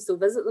 5. She can still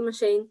visit the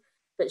machine,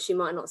 but she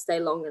might not stay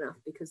long enough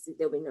because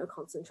there'll be no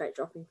concentrate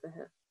dropping for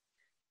her.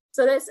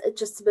 So that's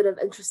just a bit of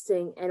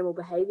interesting animal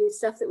behavior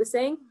stuff that we're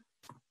seeing.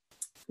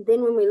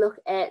 Then when we look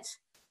at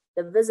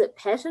the visit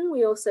pattern,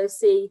 we also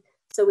see,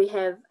 so we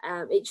have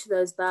each of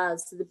those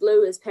bars. So the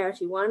blue is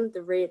parity 1,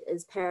 the red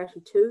is parity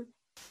 2,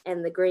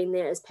 and the green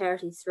there is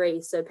parity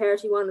 3. So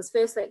parity 1 is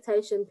first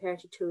lactation,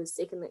 parity 2 is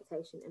second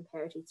lactation, and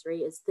parity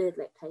 3 is third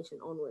lactation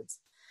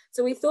onwards.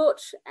 So we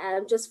thought,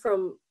 just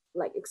from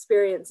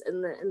experience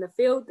in the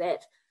field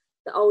that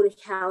the older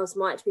cows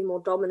might be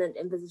more dominant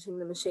in visiting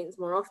the machines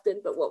more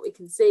often, but what we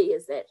can see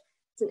is that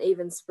it's an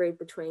even spread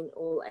between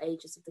all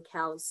ages of the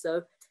cows.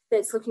 So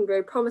that's looking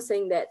very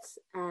promising that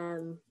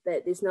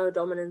that there's no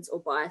dominance or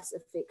bias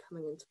effect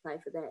coming into play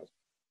for that.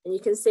 And you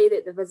can see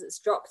that the visits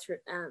drop through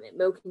at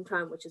milking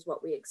time, which is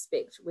what we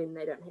expect when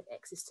they don't have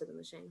access to the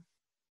machine.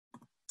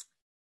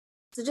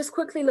 So just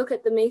quickly look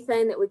at the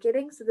methane that we're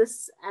getting. So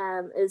this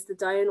is the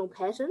diurnal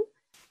pattern.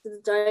 So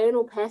the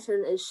diurnal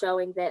pattern is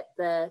showing that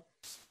the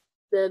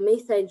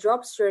methane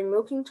drops during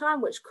milking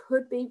time, which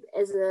could be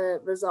as a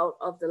result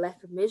of the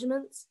lack of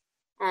measurements.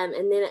 And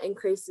then it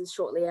increases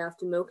shortly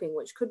after milking,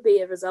 which could be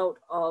a result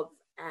of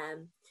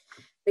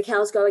the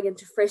cows going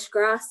into fresh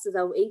grass, so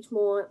they'll eat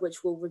more,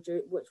 which will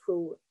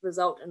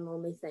result in more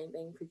methane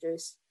being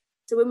produced.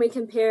 So when we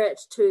compare it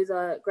to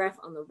the graph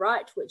on the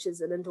right, which is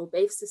an indoor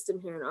beef system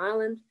here in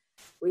Ireland,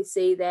 we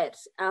see that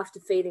after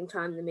feeding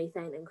time, the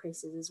methane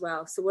increases as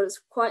well. So what is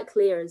quite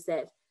clear is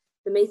that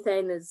the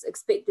methane is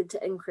expected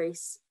to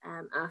increase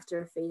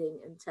after a feeding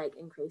intake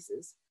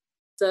increases.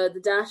 So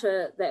the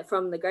data that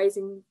from the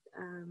grazing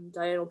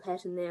diurnal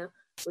pattern there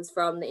was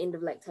from the end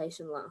of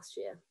lactation last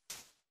year.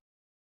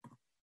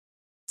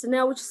 So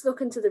now we'll just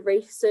look into the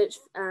research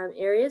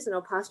areas, and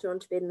I'll pass you on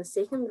to Ben in a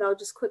second, but I'll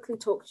just quickly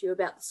talk to you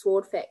about the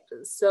sward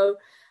factors. So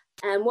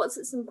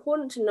what's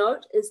important to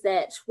note is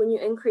that when you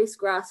increase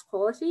grass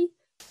quality,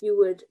 you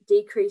would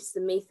decrease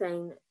the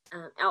methane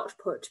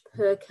output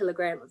per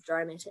kilogram of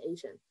dry matter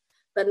eaten.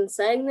 But in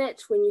saying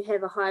that, when you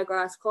have a higher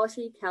grass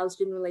quality, cows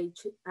generally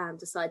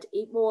decide to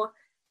eat more,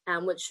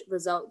 which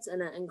results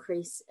in an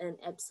increase in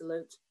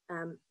absolute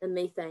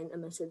methane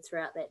emitted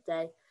throughout that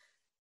day.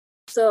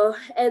 So,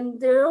 and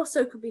there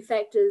also could be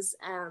factors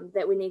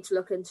that we need to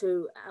look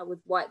into with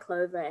white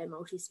clover and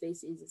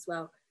multi-species as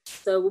well.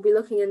 So we'll be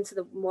looking into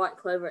the white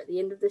clover at the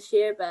end of this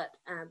year, but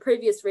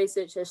previous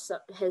research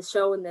has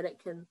shown that it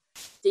can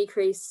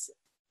decrease,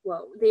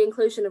 well, the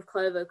inclusion of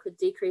clover could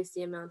decrease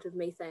the amount of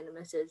methane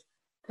emitted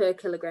per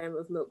kilogram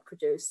of milk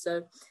produced.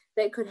 So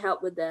that could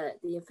help with the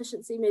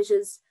efficiency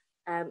measures,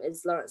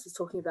 as Laurence was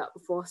talking about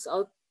before. So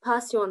I'll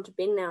pass you on to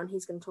Ben now, and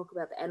he's going to talk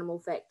about the animal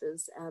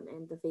factors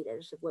and the feed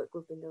additive work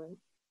we've been doing.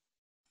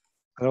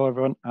 Hello,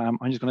 everyone. I'm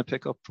just going to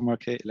pick up from where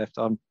Kate left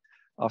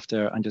off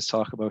there and just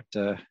talk about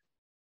the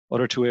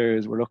other two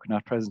areas we're looking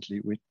at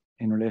presently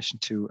in relation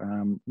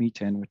to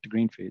methane with the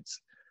green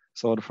feeds.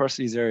 So the first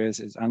of these areas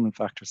is animal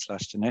factors /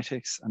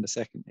 genetics, and the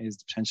second is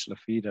the potential of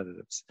feed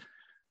additives.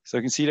 So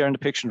you can see there in the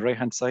picture on the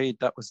right-hand side,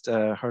 that was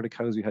the herd of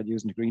cows we had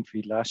using the green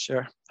feed last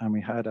year, and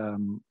we had a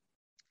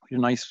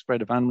nice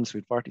spread of animals. We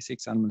had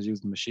 46 animals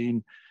using the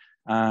machine,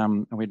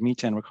 and we had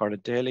methane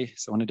recorded daily.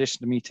 So in addition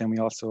to methane, we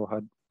also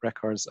had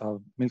records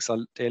of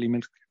daily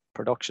milk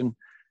production,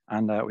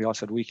 and we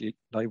also had weekly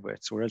live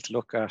weight. So we're able to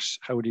look at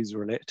how these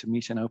relate to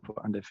methane output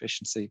and the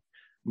efficiency.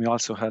 We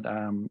also had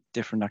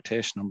different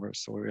lactation numbers,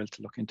 so we were able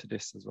to look into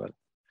this as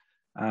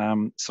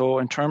well. So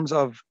in terms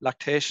of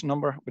lactation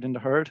number within the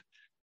herd,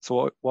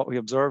 so what we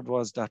observed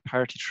was that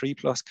parity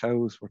 3+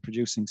 cows were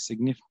producing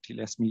significantly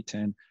less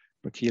methane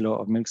per kilo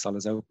of milk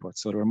solids output.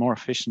 So they were more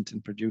efficient in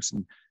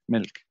producing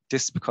milk.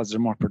 This is because they're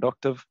more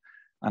productive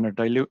and are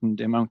diluting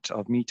the amount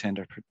of methane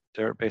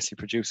they're basically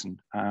producing.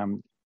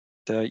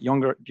 The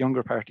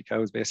younger parity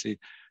cows basically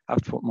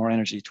have to put more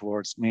energy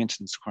towards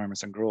maintenance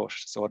requirements and growth.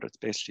 So that's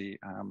basically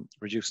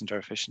reducing their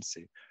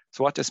efficiency.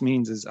 So what this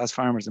means is as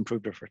farmers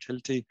improve their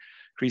fertility,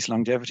 increase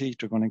longevity,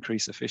 they're going to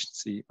increase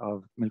efficiency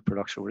of milk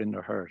production within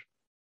their herd.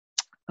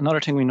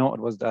 Another thing we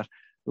noted was that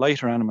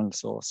lighter animals,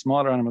 so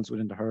smaller animals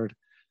within the herd,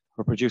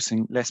 were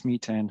producing less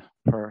methane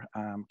per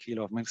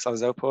kilo of milk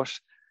solids output.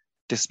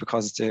 This is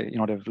because they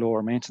have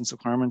lower maintenance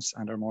requirements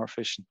and are more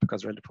efficient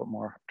because they're able to put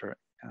more of their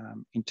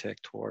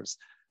intake towards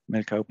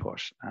milk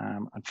output.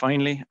 And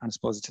finally, and I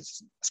suppose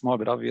it's a small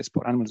bit obvious,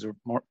 but animals who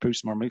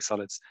produce more milk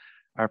solids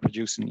are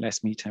producing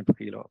less methane per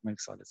kilo of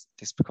milk solids.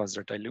 This is because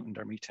they're diluting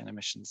their methane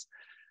emissions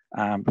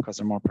because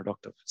they're more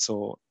productive.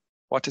 So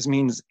what this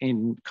means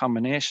in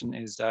combination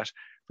is that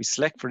we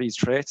select for these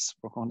traits,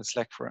 we're going to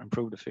select for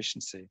improved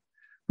efficiency.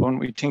 But when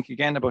we think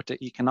again about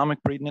the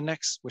economic breeding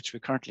index, which we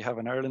currently have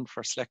in Ireland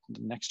for selecting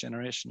the next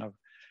generation of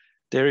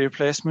dairy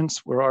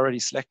replacements, we're already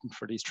selecting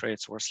for these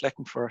traits. We're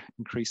selecting for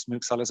increased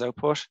milk solids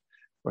output,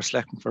 we're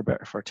selecting for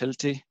better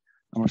fertility,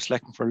 and we're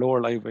selecting for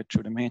lower live weight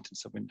through the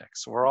maintenance of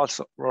index. So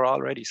we're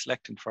already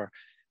selecting for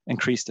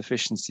increased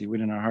efficiency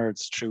within our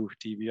herds through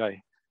DBI.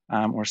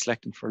 We're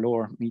selecting for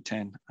lower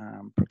methane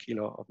per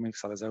kilo of milk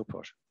solids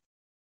output.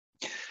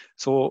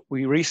 So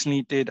we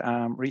recently did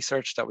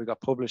research that we got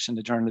published in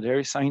the Journal of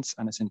Dairy Science,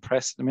 and it's in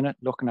press at the minute,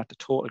 looking at the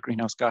total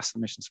greenhouse gas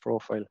emissions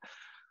profile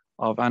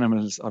of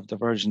animals of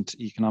divergent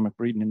economic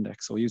breeding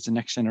index. So we used the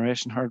next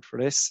generation herd for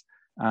this,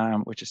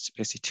 which is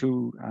basically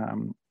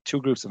two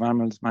groups of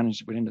animals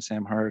managed within the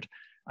same herd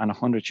and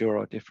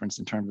 €100 difference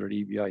in terms of their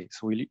EBI.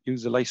 So we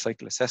used a life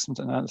cycle assessment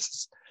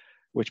analysis,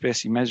 which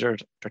basically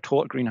measured their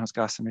total greenhouse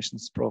gas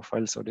emissions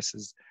profile. So this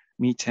is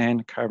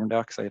methane, carbon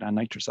dioxide, and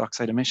nitrous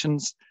oxide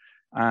emissions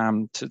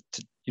to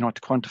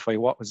to quantify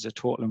what was the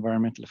total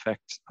environmental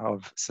effect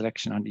of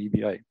selection on the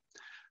EBI.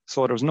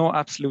 So there was no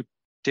absolute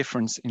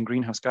difference in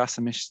greenhouse gas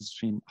emissions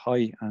between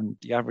high and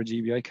the average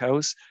EBI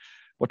cows,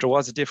 but there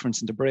was a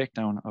difference in the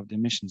breakdown of the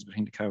emissions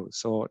between the cows.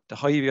 So the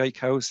high EBI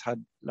cows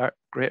had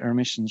greater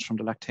emissions from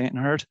the lactating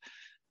herd,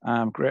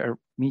 greater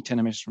methane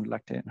emissions from the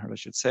lactating herd, I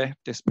should say.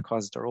 This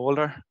because they're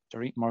older,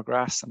 they're eating more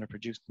grass, and they're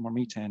producing more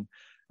methane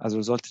as a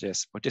result of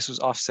this. But this was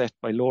offset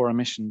by lower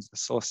emissions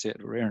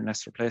associated with rear and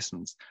less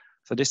replacements.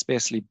 So this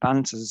basically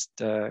balances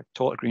the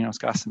total greenhouse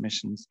gas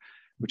emissions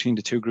between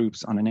the two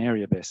groups on an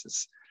area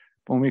basis.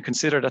 But when we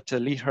consider that the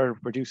lead herd are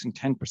producing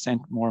 10%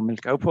 more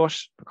milk output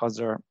because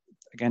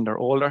they're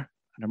older and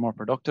they're more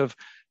productive,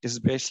 this is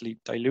basically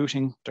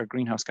diluting their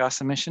greenhouse gas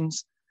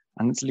emissions,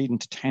 and it's leading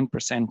to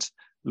 10%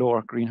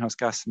 lower greenhouse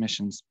gas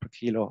emissions per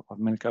kilo of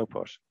milk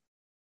output.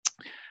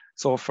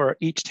 So for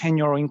each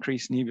 €10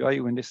 increase in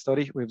EBI in this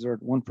study, we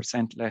observed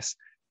 1% less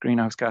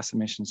greenhouse gas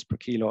emissions per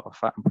kilo of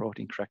fat and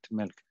protein corrected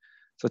milk.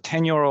 So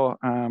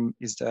 €10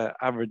 is the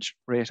average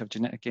rate of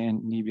genetic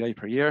gain in EBI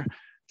per year.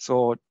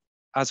 So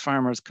as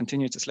farmers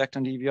continue to select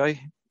on the EBI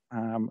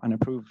and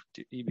improve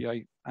the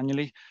EBI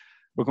annually,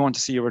 we're going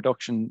to see a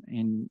reduction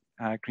in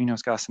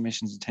greenhouse gas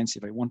emissions intensity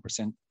by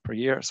 1% per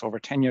year. So over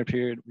a 10-year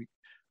period, we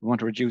want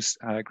to reduce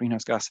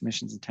greenhouse gas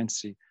emissions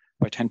intensity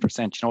by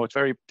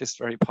 10%. This is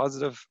very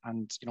positive,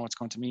 and it's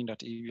going to mean that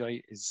the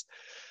EBI is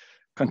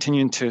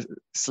continuing to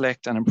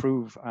select and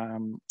improve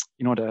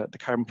the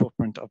carbon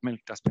footprint of milk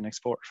that's been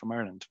exported from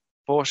Ireland.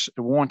 But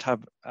it won't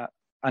have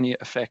any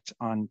effect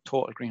on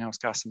total greenhouse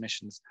gas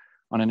emissions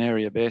on an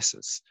area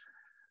basis.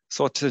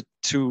 So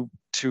to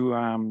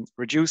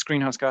reduce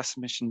greenhouse gas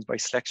emissions by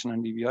selection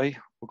on EBI,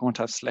 we're going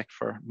to have select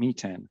for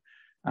methane.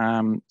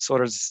 So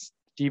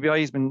the EBI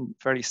has been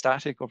fairly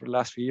static over the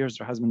last few years.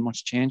 There hasn't been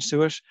much change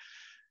to it.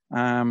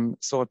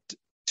 So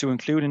to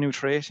include a new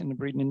trait in the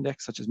breeding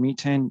index, such as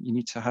methane, you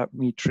need to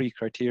meet 3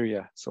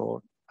 criteria.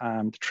 So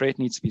the trait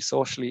needs to be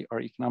socially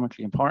or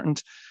economically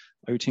important.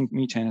 I would think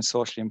methane is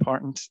socially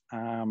important.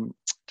 The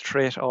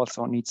trait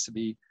also needs to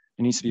be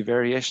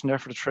variation there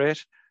for the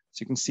trait.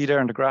 So you can see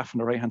there in the graph on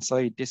the right-hand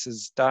side, this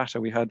is data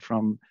we had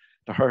from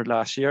the herd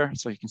last year.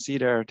 So you can see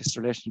there this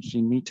relation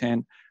between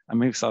methane and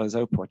milk solids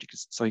output.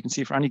 So you can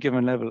see for any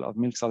given level of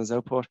milk solids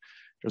output,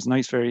 there's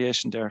nice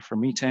variation there for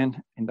methane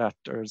in that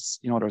there's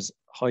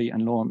high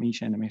and low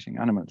methane emitting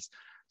animals.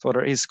 So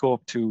there is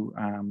scope to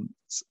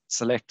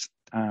select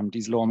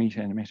these low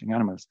methane emitting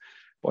animals.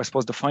 But I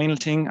suppose the final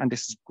thing, and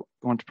this is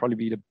going to probably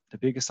be the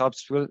biggest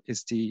obstacle,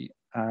 is the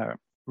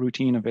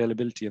routine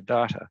availability of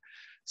data.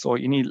 So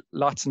you need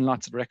lots and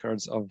lots of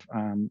records of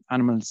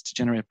animals to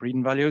generate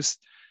breeding values.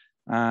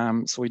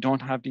 So we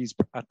don't have these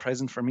at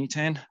present for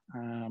methane.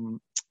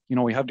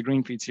 We have the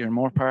green feeds here in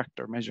Moore Park.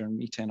 They're measuring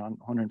methane on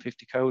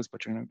 150 cows,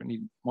 but you're going to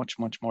need much,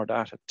 much more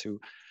data to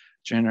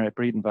generate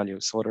breeding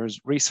values. So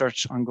there's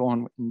research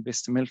ongoing in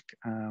Vista Milk,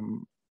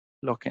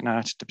 looking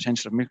at the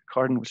potential of milk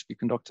according, which will be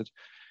conducted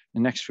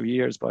in the next few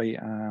years by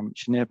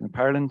Sinead and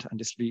Ireland, and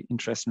this will be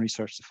interesting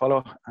research to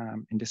follow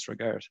in this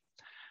regard.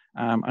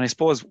 And I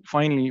suppose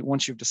finally,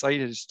 once you've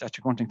decided that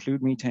you're going to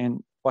include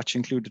methane, what you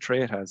include the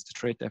trait as, the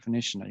trait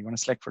definition. Are you going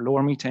to select for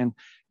lower methane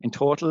in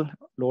total,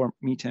 lower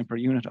methane per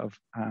unit of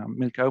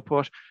milk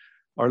output,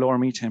 or lower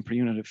methane per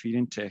unit of feed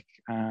intake?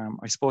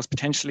 I suppose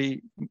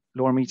potentially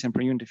lower methane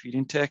per unit of feed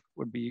intake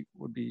would be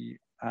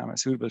a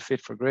suitable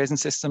fit for grazing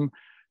system,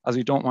 as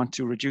we don't want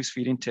to reduce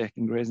feed intake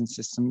in grazing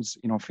systems.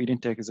 Feed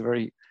intake is a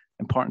very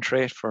important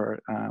trait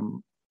for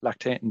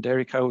lactating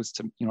dairy cows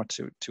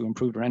to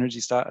improve their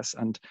energy status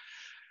and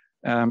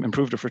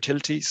improve their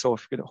fertility. So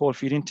if you get a whole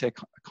feed intake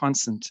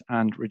constant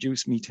and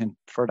reduce methane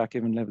for that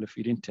given level of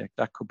feed intake,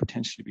 that could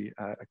potentially be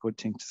a good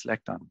thing to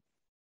select on.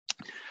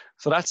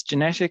 So that's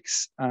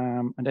genetics,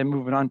 and then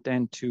moving on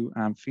then to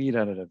feed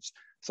additives.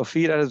 So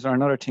feed additives are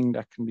another thing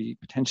that can be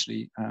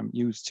potentially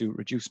used to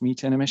reduce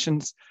methane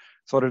emissions.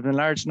 So there have been a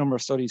large number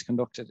of studies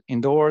conducted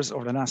indoors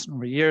over the last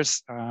number of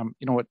years,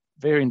 with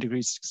varying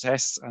degrees of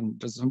success, and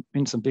there's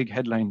been some big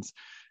headlines.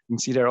 You can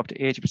see there up to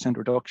 80%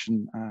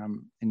 reduction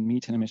in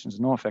methane emissions,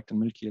 no effect on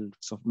milk yield,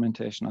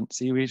 supplementation on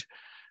seaweed.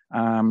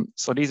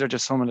 So these are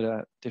just some of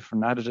the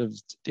different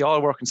additives. They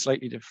all work in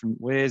slightly different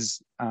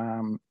ways,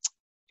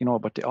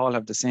 but they all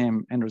have the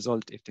same end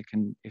result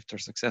if they're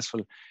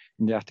successful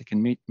in that they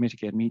can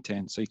mitigate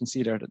methane. So you can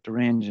see there that the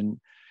range in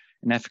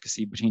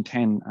efficacy between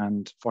 10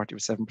 and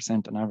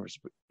 47% on average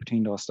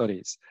between those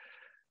studies.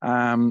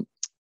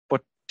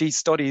 But these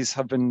studies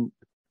have been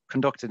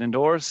conducted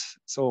indoors.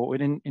 So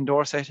within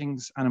indoor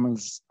settings,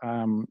 animals,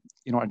 are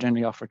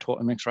generally offered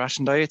total mixed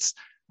ration diets,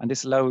 and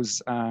this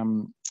allows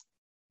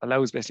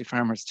basically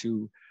farmers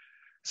to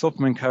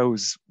supplement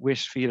cows with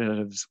feed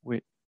additives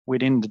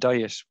within the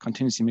diet,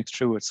 continuously mixed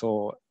through it.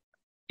 So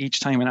each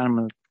time an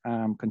animal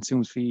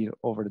consumes feed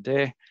over the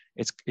day,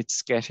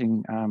 it's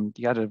getting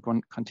the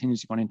additive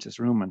continuously going into its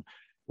rumen,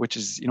 which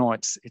is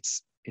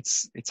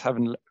it's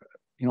having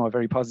a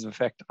very positive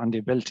effect on the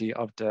ability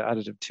of the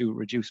additive to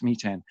reduce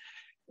methane.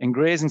 In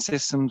grazing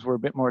systems, we're a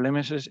bit more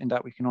limited in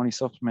that we can only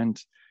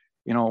supplement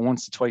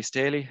once to twice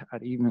daily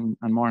at evening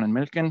and morning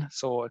milking.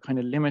 So it kind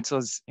of limits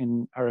us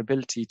in our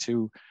ability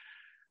to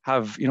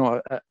have,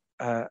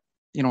 a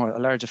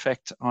large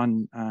effect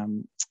on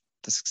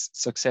the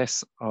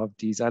success of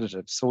these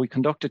additives. So we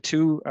conducted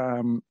 2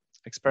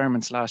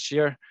 experiments last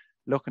year,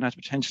 looking at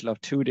the potential of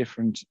 2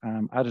 different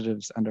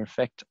additives and their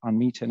effect on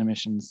methane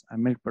emissions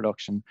and milk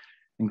production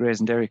in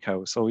grazing dairy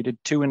cows. So we did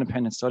 2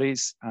 independent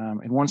studies.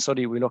 In one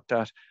study, we looked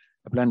at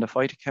a blend of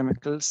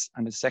phytochemicals,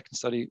 and the second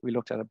study, we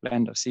looked at a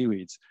blend of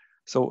seaweeds.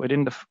 So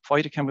within the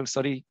phytochemical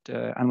study,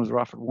 the animals were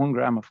offered 1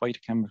 gram of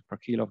phytochemical per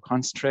kilo of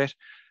concentrate,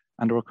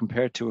 and they were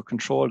compared to a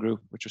control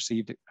group which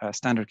received a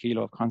standard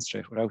kilo of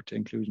concentrate without the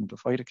inclusion of the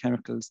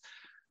phytochemicals.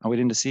 And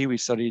within the seaweed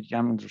study, the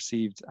animals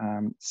received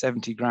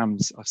 70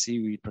 grams of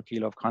seaweed per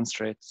kilo of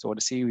concentrate. So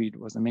the seaweed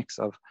was a mix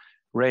of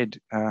red,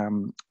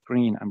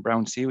 green and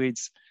brown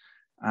seaweeds.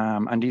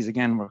 And these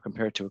again were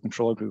compared to a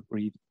control group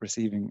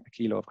receiving a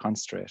kilo of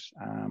concentrate.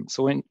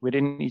 So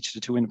within each of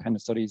the 2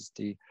 independent studies,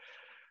 the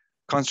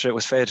concentrate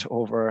was fed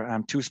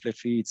over 2 split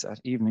feeds at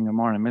evening and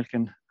morning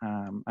milking,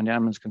 and the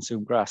animals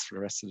consumed grass for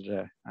the rest of the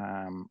day.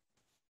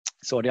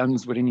 So the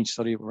animals within each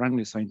study were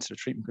randomly assigned to the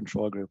treatment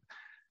control group,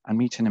 and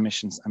methane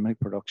emissions and milk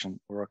production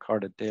were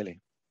recorded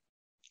daily.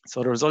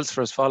 So the results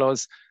were as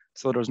follows.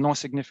 So there was no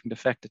significant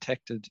effect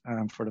detected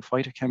for the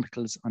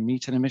phytochemicals on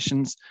methane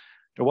emissions.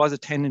 There was a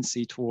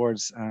tendency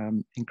towards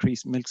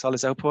increased milk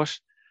solids output,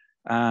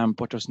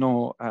 but there's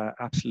no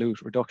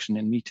absolute reduction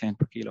in methane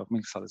per kilo of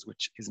milk solids,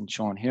 which isn't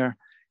shown here.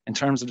 In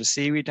terms of the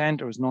seaweed then,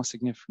 there was no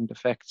significant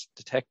effect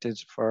detected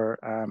for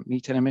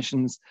methane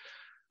emissions,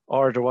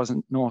 or there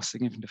wasn't no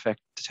significant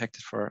effect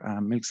detected for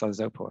milk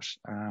solids output.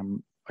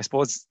 I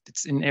suppose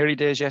it's in early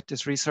days yet,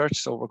 this research,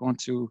 so we're going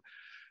to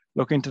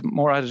look into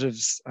more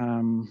additives.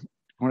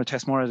 We're going to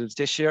test more additives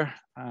this year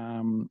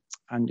and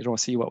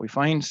see what we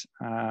find.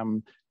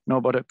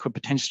 But it could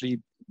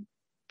potentially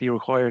be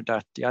required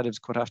that the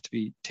additives could have to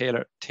be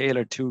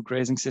tailored to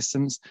grazing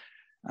systems.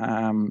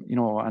 And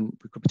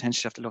we could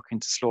potentially have to look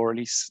into slow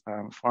release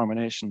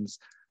formulations,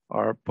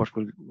 but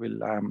we'll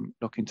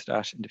look into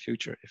that in the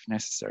future if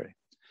necessary.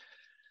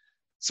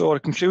 So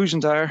the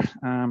conclusions are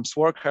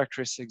sward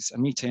characteristics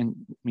and methane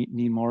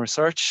need more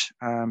research.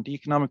 The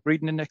economic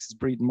breeding index is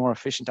breeding more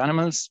efficient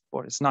animals,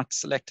 but it's not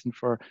selecting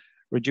for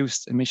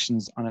reduced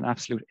emissions on an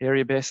absolute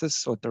area basis.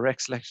 So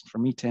direct selection for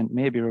methane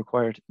may be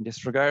required in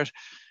this regard.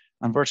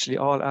 And virtually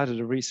all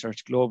additive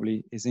research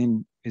globally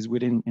is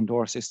within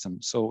indoor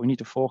systems. So we need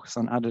to focus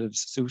on additives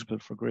suitable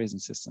for grazing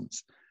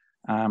systems.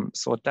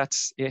 So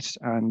that's it.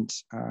 And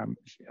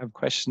if you have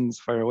questions,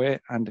 fire away.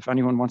 And if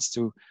anyone wants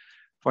to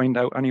find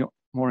out any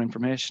more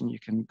information, you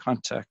can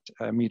contact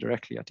me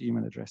directly at the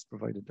email address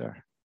provided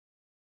there.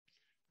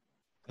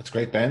 That's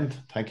great, Ben.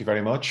 Thank you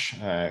very much.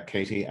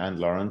 Katie and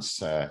Laurence,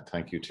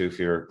 thank you too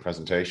for your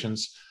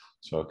presentations.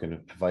 So I can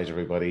invite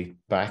everybody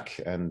back,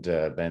 and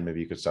Ben,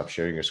 maybe you could stop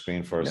sharing your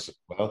screen for us as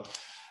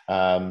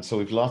well. So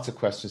we've lots of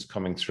questions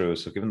coming through.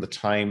 So given the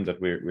time that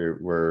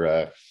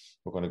we're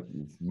going to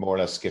more or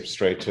less skip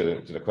straight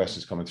to the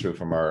questions coming through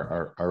from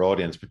our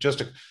audience. But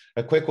just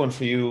a quick one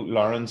for you,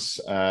 Laurence.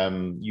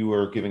 You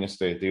were giving us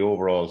the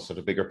overall sort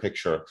of bigger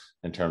picture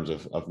in terms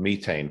of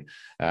methane.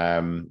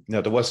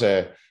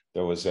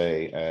 There was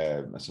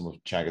some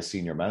of Teagasc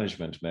senior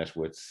management met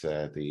with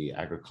the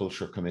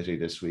Agriculture Committee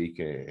this week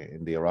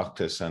in the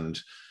Oireachtas,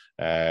 and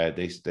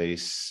they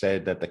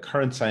said that the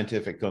current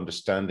scientific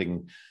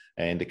understanding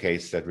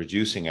indicates that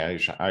reducing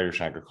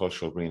Irish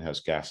agricultural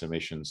greenhouse gas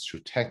emissions through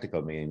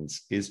technical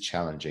means is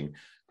challenging,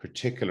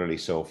 particularly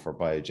so for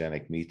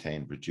biogenic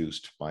methane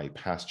produced by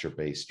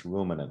pasture-based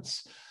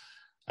ruminants.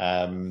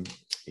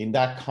 In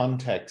that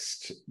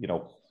context,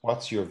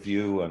 what's your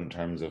view in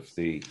terms of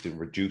the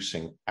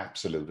reducing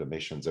absolute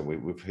emissions? And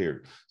we've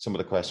heard some of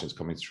the questions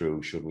coming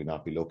through. Should we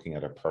not be looking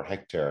at a per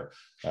hectare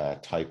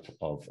type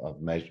of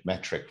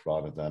metric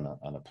rather than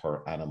on a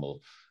per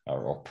animal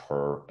or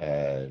per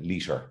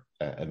litre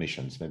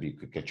emissions? Maybe you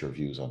could get your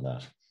views on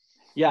that.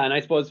 Yeah, and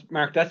I suppose,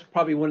 Mark, that's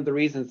probably one of the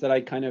reasons that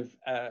I kind of,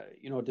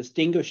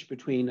 distinguish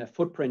between a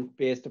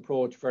footprint-based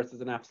approach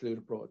versus an absolute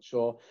approach.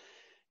 So,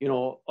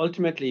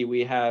 ultimately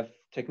we have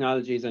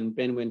technologies, and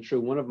Ben went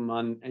through one of them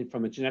and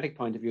from a genetic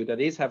point of view, that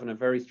is having a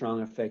very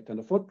strong effect on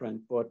the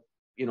footprint, but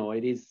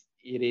it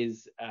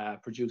is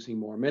producing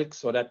more milk,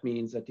 so that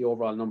means that the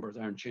overall numbers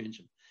aren't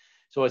changing.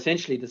 So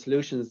essentially the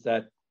solutions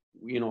that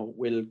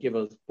will give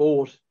us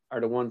both are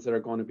the ones that are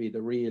going to be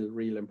the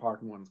real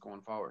important ones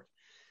going forward.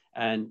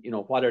 And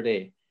what are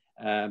they?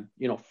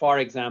 For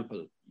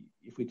example,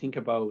 if we think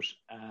about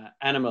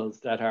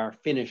animals that are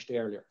finished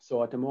earlier,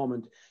 so at the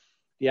moment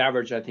the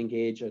average, I think,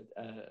 age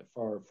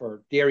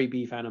for dairy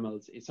beef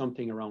animals is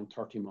something around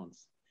 30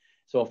 months.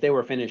 So if they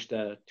were finished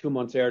 2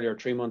 months earlier,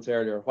 3 months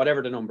earlier,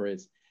 whatever the number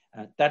is,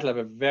 that'll have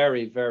a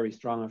very, very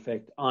strong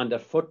effect on the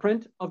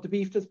footprint of the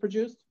beef that's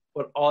produced,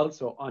 but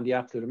also on the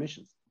absolute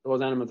emissions.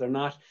 Those animals are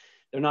not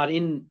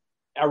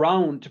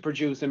around to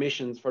produce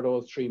emissions for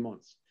those 3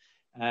 months.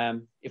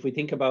 If we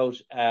think about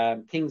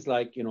things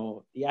like,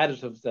 the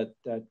additives that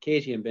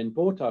Katie and Ben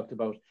both talked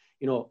about,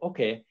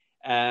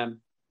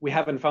 we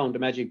haven't found the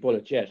magic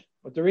bullet yet.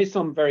 But there is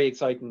some very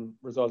exciting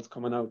results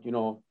coming out, you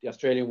know, the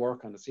Australian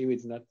work on the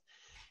seaweeds and that,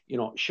 you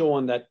know,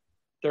 showing that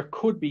there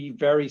could be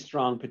very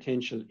strong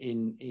potential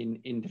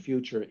in the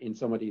future in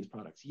some of these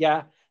products.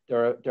 Yeah,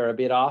 they're a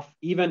bit off.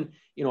 Even,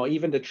 you know,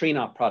 even the tree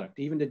knot product,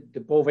 even the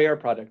Bovair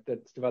product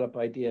that's developed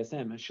by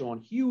DSM has shown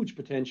huge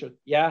potential.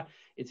 Yeah,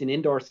 it's in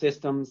indoor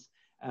systems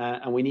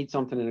and we need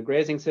something in a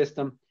grazing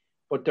system,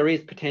 but there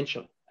is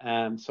potential.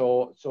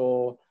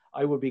 So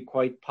I would be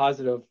quite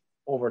positive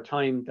over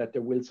time that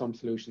there will some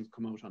solutions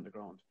come out on the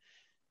ground.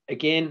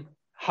 Again,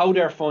 how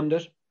they're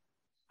funded,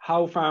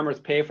 how farmers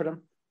pay for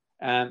them,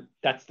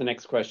 that's the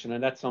next question.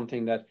 And that's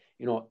something that,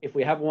 you know, if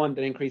we have one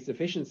that increases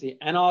efficiency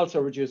and also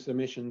reduces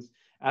emissions,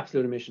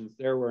 absolute emissions,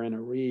 there we're in a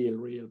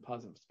real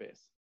positive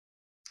space.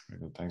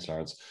 Very good. Thanks,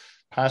 Laurence.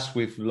 Pat,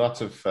 we've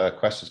lots of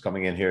questions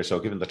coming in here. So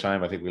given the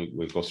time, I think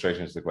we'll go straight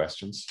into the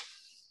questions.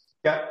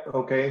 Yeah,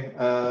 okay.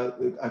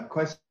 A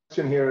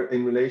question here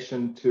in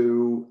relation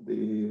to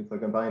the, if I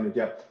can find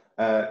it,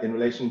 in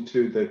relation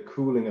to the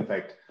cooling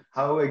effect.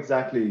 How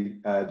exactly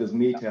does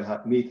methane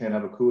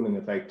have a cooling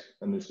effect?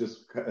 And it's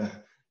just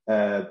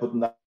putting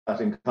that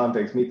in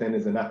context. Methane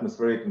is an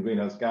atmospheric and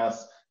greenhouse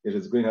gas. It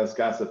has greenhouse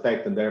gas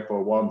effect and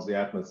therefore warms the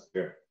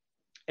atmosphere.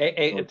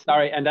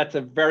 Sorry, and that's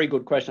a very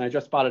good question. I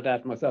just spotted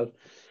that myself.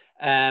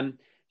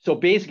 So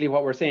basically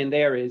what we're saying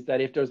there is that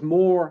if there's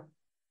more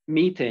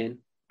methane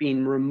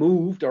being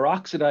removed or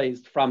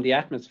oxidized from the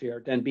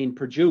atmosphere than being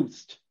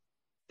produced,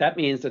 that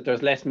means that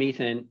there's less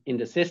methane in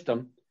the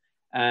system.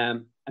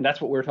 And that's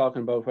what we're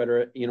talking about,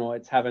 whether, you know,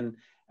 it's having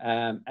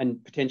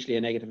and potentially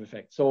a negative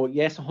effect. So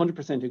yes,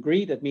 100%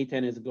 agree that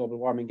methane is a global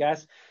warming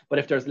gas, but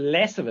if there's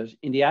less of it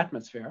in the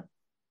atmosphere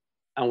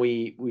and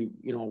we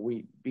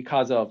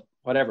because of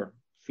whatever,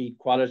 feed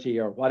quality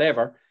or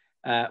whatever,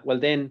 well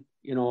then,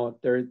 you know,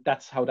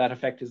 that's how that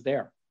effect is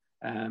there.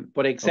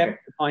 But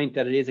except the point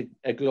that it is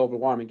a global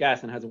warming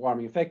gas and has a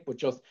warming effect, but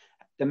just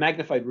the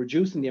magnified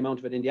reducing the amount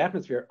of it in the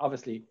atmosphere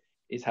obviously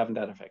is having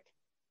that effect.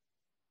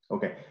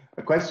 Okay,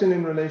 a question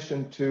in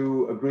relation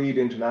to agreed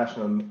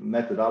international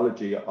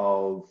methodology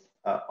of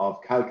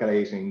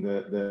calculating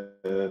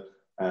the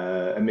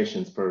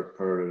emissions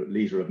per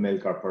litre of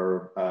milk or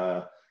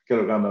per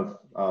kilogram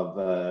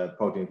of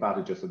protein fat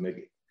adjusted milk.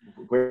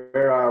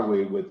 Where are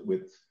we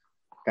with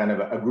kind of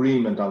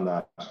agreement on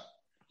that?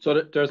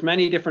 So there's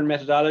many different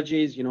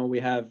methodologies. You know, we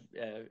have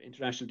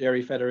International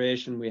Dairy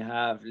Federation, we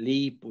have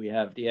LEAP, we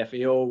have the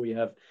FAO, we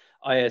have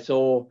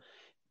ISO.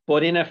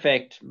 But in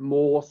effect,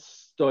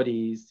 most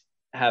studies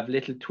have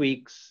little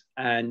tweaks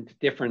and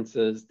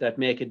differences that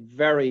make it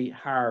very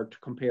hard to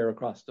compare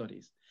across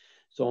studies.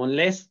 So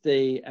unless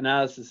the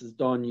analysis is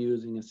done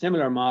using a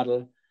similar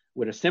model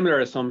with a similar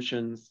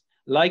assumptions,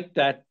 like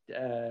that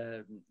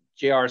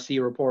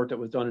JRC report that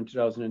was done in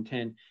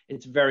 2010,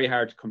 it's very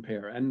hard to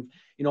compare. And,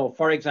 you know,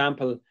 for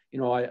example, you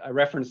know, I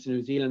referenced the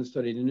New Zealand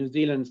study. The New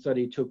Zealand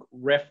study took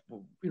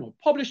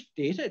published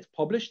data. It's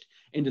published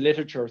in the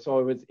literature,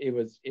 so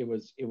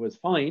it was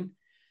fine.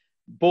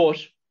 But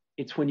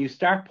it's when you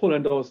start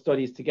pulling those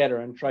studies together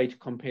and try to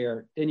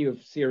compare, then you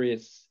have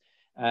serious,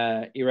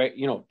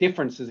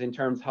 differences in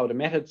terms of how the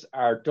methods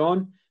are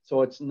done.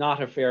 So it's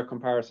not a fair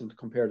comparison to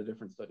compare the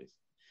different studies.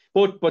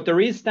 But there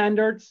is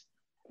standards.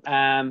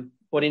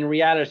 But in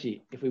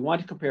reality, if we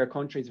want to compare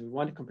countries, if we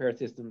want to compare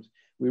systems,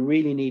 we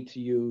really need to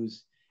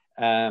use,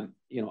 a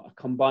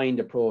combined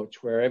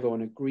approach where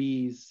everyone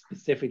agrees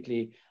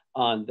specifically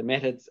on the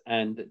methods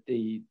and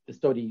the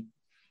study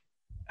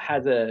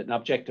has an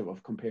objective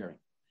of comparing.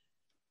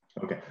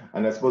 Okay,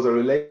 and I suppose a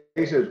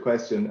related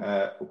question: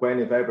 when,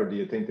 if ever, do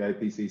you think the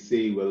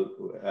IPCC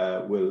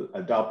will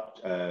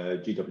adopt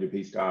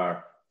GWP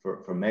star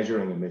for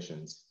measuring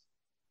emissions?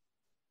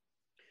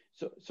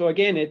 So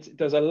again,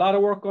 there's a lot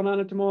of work going on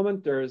at the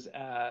moment. There's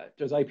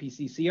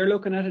IPCC are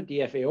looking at it,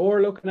 the FAO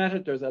are looking at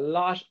it. There's a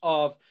lot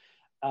of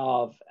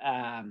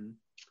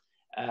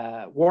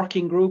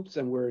working groups,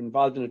 and we're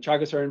involved in it.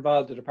 Teagasc are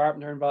involved, the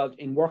department are involved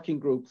in working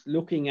groups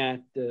looking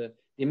at the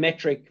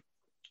metric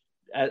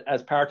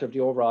as part of the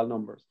overall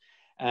numbers,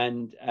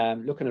 and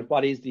looking at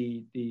what is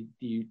the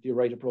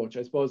right approach.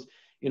 I suppose,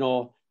 you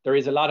know, there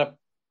is a lot of,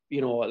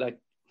 you know, like,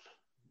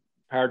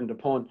 pardon the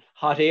pun,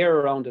 hot air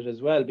around it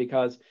as well,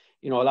 because,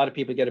 you know, a lot of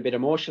people get a bit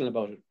emotional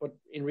about it. But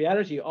in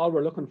reality, all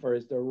we're looking for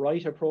is the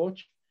right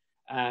approach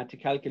to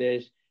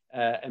calculate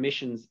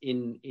emissions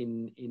in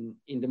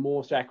the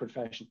most accurate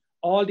fashion.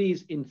 All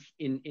these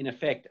in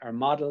effect are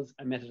models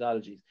and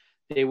methodologies.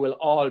 They will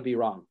all be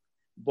wrong.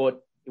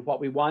 But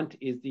what we want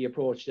is the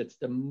approach that's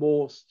the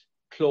most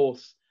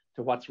close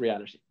to what's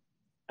reality.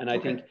 And I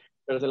think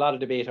there's a lot of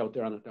debate out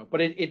there on it now.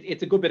 But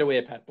it's a good bit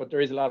away, Pat, but there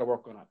is a lot of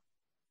work going on.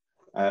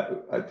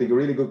 I think a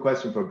really good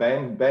question for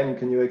Ben. Ben,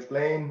 can you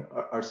explain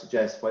or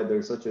suggest why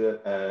there's such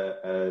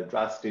a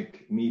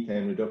drastic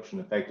methane reduction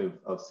effect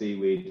of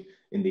seaweed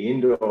in the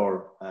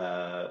indoor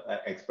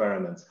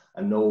experiments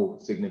and no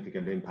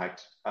significant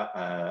impact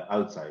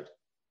outside?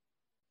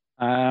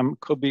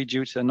 Could be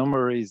due to a number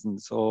of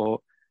reasons.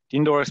 So the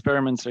indoor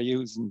experiments are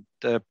using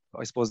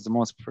I suppose the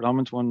most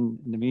predominant one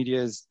in the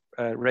media is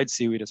red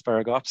seaweed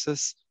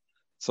asparagopsis.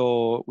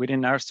 So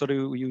within our study,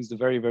 we used a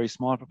very, very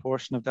small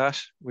proportion of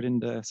that within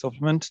the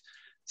supplement.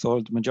 So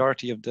the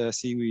majority of the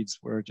seaweeds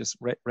were just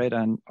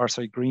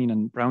green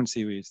and brown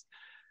seaweeds,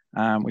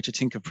 which I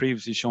think have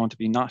previously shown to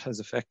be not as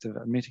effective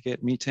at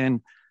mitigate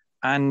methane.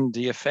 And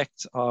the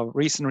effect of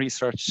recent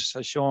research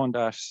has shown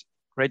that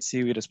red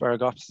seaweed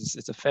asparagopsis,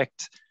 its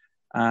effect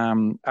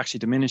actually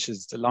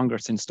diminishes the longer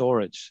it's in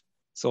storage.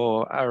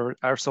 So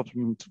our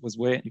supplement was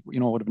would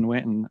have been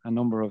waiting a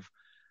number of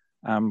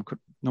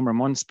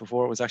months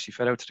before it was actually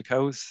fed out to the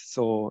cows.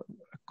 So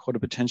it could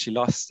have potentially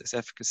lost its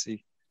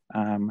efficacy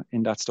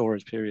in that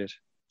storage period.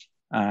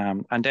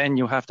 And then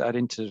you have to add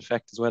into the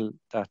effect as well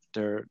that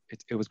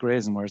it was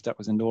grazing, whereas that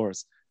was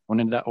indoors. When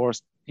in that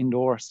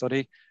indoor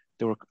study,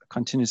 they were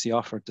continuously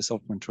offered the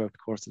supplement throughout the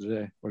course of the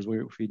day, whereas we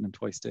were feeding them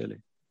twice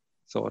daily.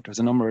 So there's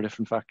a number of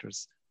different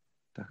factors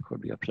that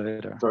could be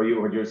applied there. So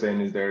what you're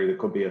saying is there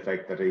could be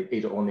effect that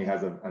it only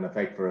has an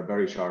effect for a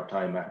very short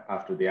time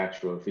after the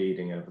actual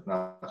feeding, and if it's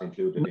not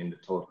included in the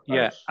total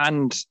diet. Yeah,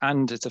 and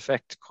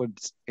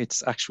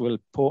its actual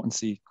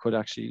potency could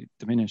actually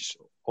diminish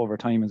over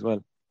time as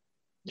well.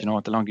 You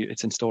know, the longer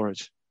it's in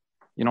storage.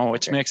 You know,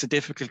 which makes it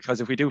difficult,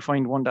 because if we do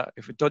find one that,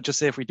 if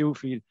we do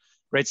feed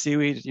red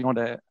seaweed, you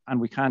know, and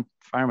we can't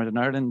farm it in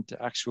Ireland,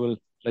 the actual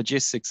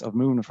logistics of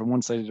moving from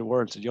one side of the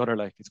world to the other,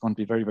 like, it's going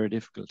to be very, very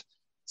difficult.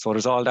 So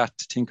there's all that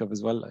to think of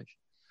as well, like.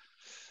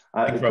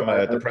 I think from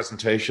the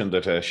presentation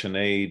that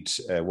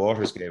Sinead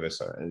Waters gave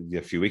us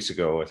a few weeks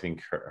ago, I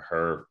think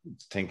her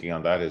thinking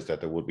on that is that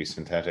there would be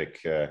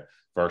synthetic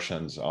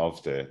versions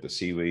of the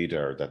seaweed,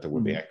 or that there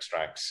would be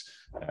extracts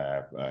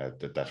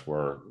that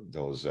were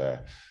those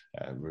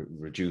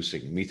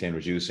methane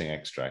reducing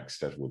extracts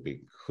that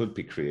could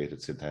be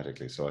created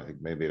synthetically. So I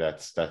think maybe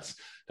that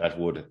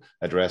would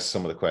address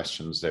some of the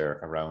questions there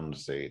around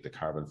the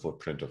carbon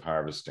footprint of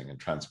harvesting and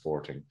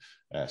transporting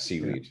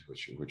seaweed,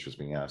 which was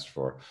being asked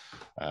for.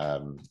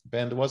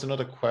 Ben, there was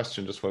another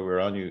question just while we were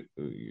on you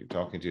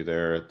talking to you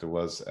there. There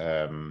was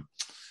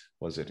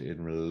it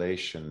in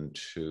relation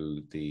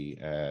to the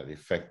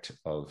effect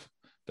of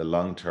the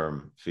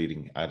long-term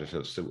feeding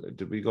additives? So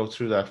did we go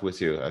through that with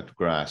you at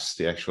grass,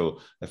 the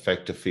actual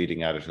effect of feeding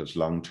additives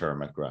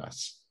long-term at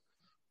grass?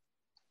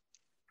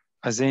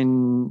 As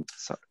in...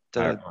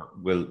 I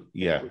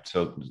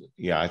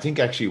think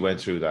actually went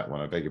through that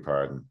one. I beg your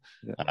pardon.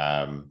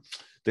 Yeah.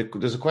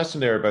 There's a question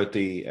there about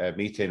the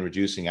methane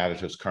reducing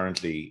additives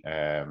currently.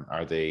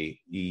 Are they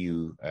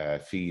EU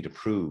feed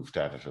approved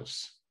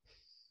additives?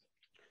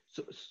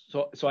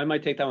 So I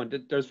might take that one.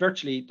 There's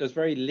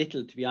very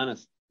little, to be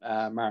honest,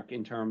 Mark,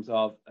 in terms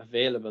of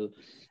available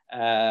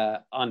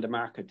on the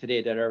market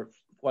today that are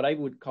what I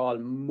would call,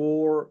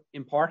 more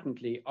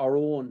importantly, our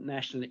own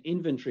national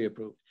inventory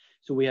approved.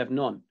 So we have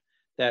none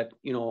that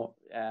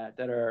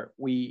that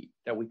we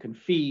can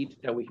feed,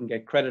 that we can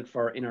get credit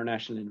for in our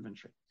national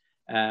inventory.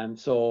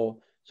 So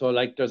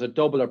like there's a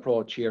double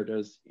approach here.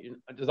 There's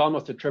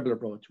almost a triple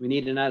approach. We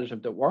need an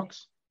additive that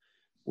works.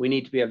 We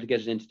need to be able to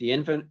get it into the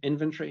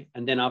inventory,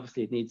 and then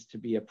obviously it needs to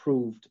be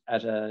approved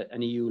at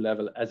an EU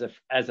level as a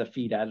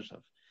feed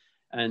additive.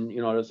 And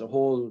there's a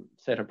whole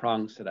set of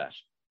prongs to that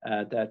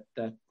that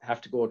have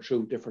to go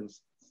through different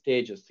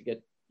stages to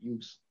get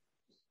use.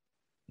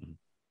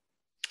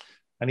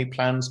 Any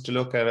plans to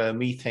look at a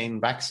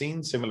methane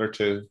vaccine similar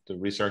to the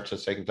research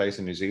that's taking place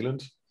in New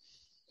Zealand?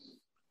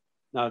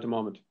 Not at the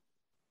moment.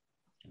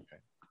 Okay.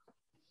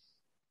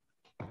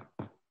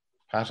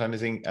 Pat,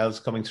 anything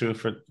else coming through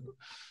for?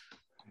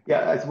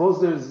 Yeah, I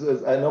suppose there's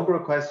a number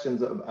of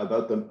questions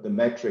about the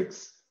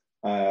metrics,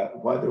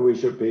 whether we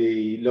should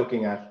be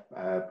looking at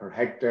per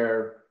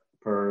hectare,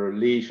 per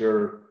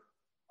litre,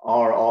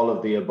 or all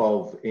of the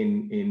above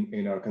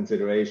in our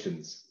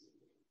considerations.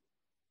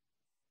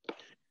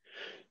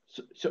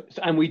 So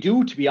and we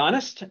do, to be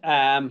honest,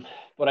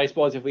 but I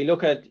suppose if we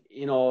look at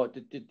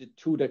the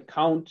two that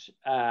count,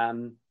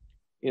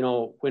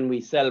 when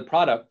we sell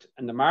product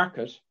in the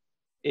market,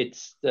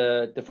 it's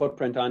the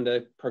footprint on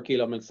the per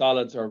kilo milk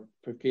solids or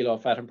per kilo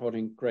fat and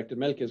protein corrected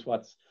milk is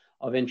what's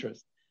of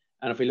interest.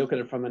 And if we look at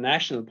it from a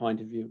national point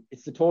of view,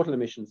 it's the total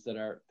emissions that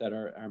are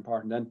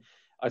important. And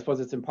I suppose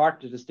it's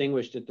important to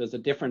distinguish that there's a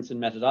difference in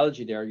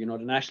methodology there. The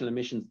national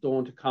emissions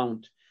don't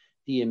account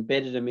the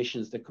embedded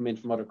emissions that come in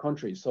from other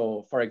countries.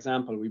 So, for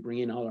example, we bring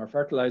in all our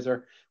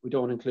fertilizer. We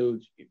don't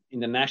include, in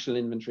the national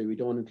inventory, we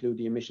don't include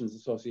the emissions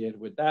associated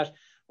with that.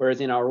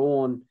 Whereas in our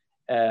own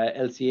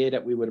LCA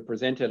that we would have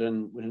presented,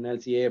 and with an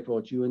LCA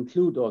approach, you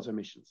include those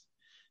emissions.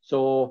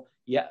 So,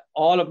 yeah,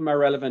 all of them are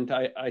relevant.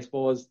 I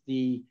suppose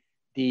the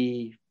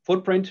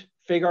footprint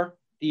figure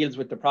deals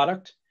with the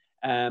product.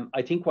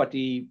 I think what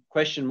the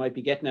question might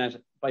be getting at,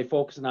 by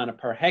focusing on it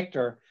per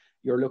hectare,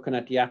 you're looking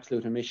at the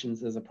absolute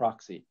emissions as a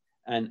proxy.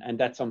 And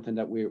that's something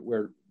that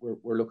we're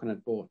looking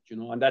at both,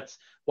 and that's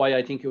why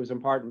I think it was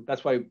important.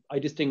 That's why I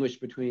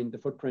distinguished between the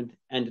footprint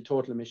and the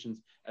total emissions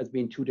as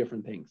being two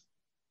different things.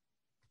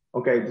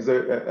 Okay, there's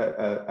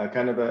a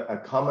kind of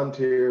a comment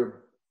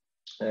here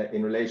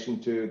in relation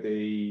to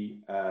the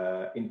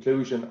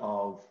inclusion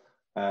of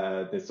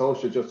the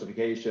social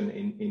justification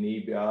in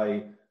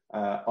EBI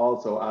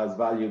also, as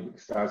value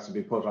starts to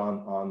be put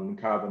on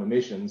carbon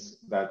emissions,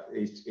 that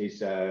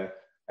it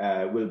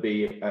will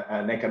be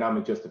an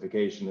economic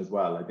justification as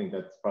well. I think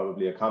that's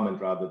probably a comment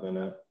rather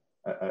than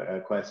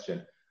a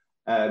question.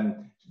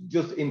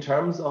 Just in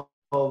terms of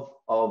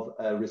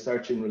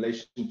research in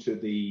relation to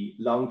the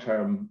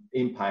long-term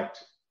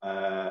impact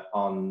of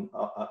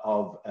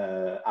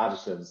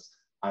additives,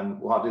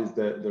 and what is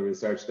the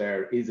research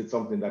there? Is it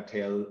something that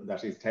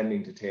is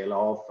tending to tail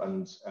off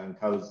and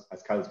cows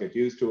get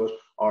used to it,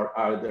 or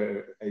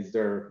is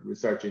there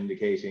research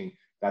indicating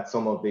that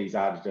some of these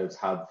additives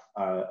have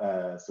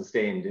a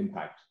sustained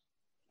impact?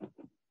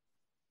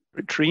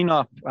 Tree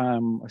knop,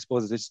 I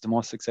suppose it's the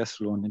most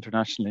successful one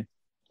internationally.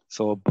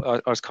 So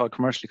it's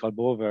commercially called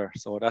Bovair.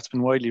 So that's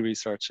been widely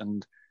researched,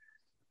 and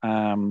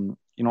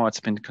it's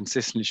been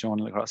consistently shown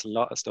across a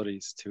lot of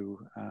studies to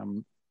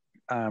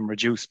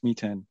reduce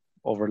methane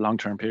over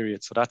long-term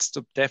periods. So that's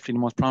definitely the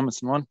most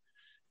promising one.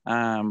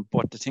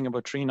 But the thing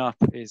about tree knop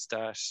is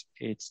that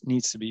it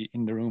needs to be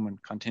in the rumen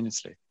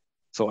continuously.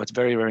 So it's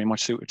very, very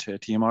much suited to a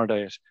TMR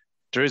diet.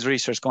 There is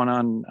research going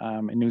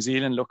on in New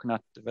Zealand looking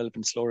at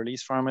developing slow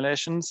release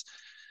formulations.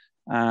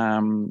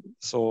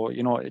 So,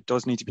 it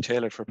does need to be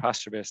tailored for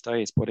pasture-based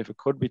diets, but if it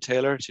could be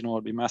tailored,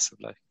 it'd be massive.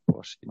 But, we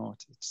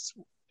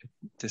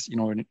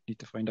need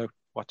to find out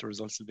what the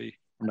results will be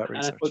from that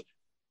research.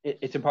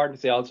 It's important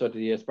to say also that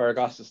the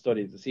asparagus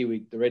studies,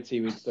 the red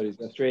seaweed studies,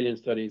 the Australian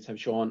studies have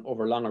shown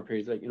over longer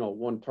periods, like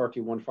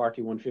 130,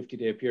 140, 150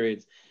 day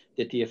periods,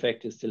 that the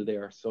effect is still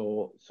there.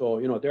 So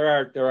there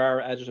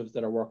are additives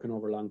that are working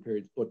over long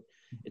periods, but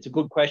it's a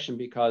good question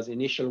because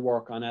initial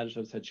work on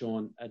additives had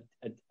shown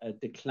a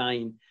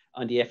decline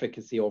on the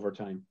efficacy over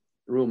time.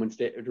 The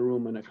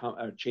rumen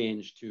are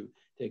changed to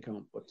take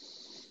account, but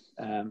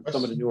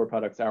some of the newer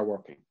products are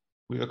working.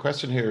 We have a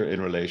question here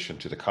in relation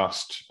to the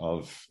cost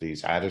of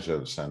these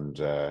additives, and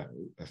a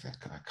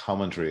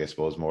commentary, I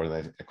suppose, more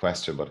than a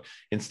question. But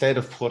instead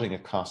of putting a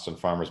cost on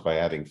farmers by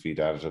adding feed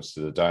additives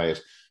to the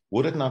diet,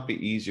 would it not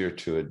be easier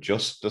to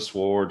adjust the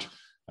sward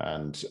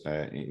and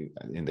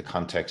in the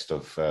context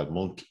of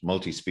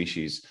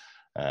multi-species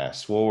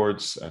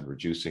swards and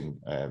reducing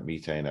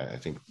methane? I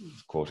think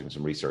quoting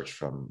some research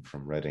from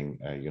Reading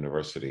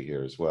University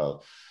here as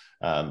well.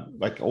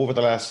 Over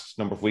the last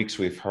number of weeks,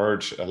 we've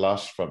heard a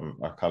lot from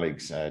our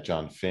colleagues,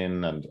 John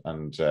Finn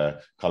and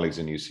colleagues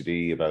in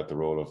UCD, about the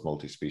role of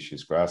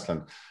multi-species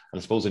grassland. And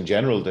I suppose in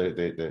general,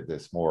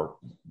 this more,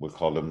 we'll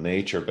call them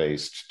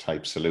nature-based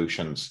type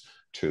solutions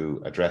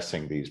to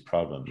addressing these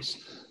problems.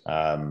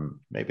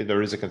 Maybe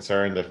there is a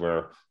concern that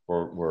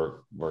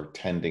we're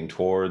tending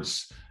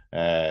towards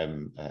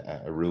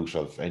a route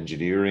of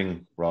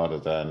engineering rather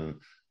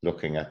than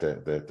looking at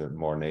the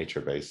more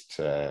nature-based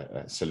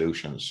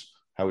solutions.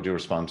 How would you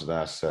respond to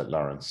that,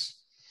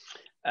 Laurence?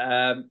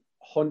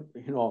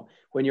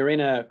 When you're in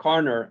a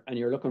corner and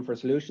you're looking for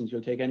solutions,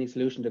 you'll take any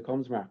solution that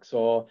comes, Mark.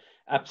 So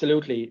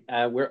absolutely,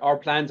 our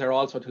plans are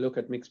also to look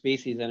at mixed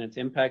species and its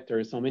impact. There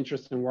is some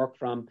interesting work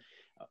from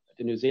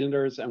the New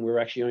Zealanders, and we were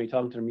actually only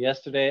talking to them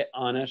yesterday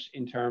on it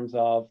in terms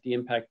of the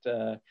impact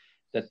that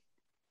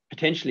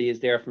potentially is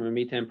there from a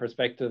methane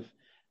perspective.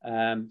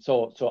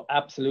 So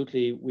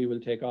absolutely, we will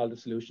take all the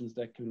solutions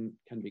that can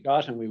be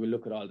got, and we will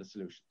look at all the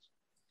solutions.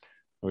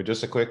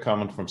 Just a quick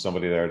comment from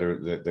somebody there.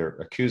 They're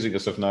accusing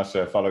us of not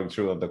following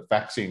through on the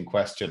vaccine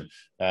question.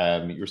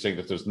 You're saying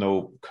that there's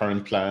no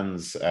current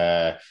plans.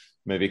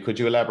 Maybe could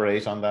you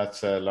elaborate on that,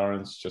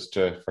 Laurence, just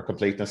for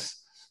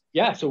completeness?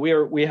 Yeah, so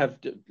we have,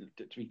 to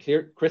be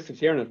clear, crystal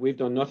clear on it, we've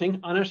done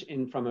nothing on it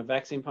from a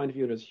vaccine point of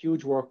view. There's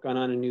huge work gone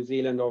on in New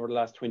Zealand over the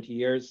last 20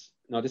 years.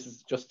 Now, this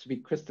is just to be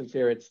crystal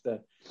clear, it's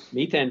the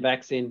methane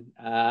vaccine.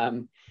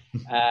 But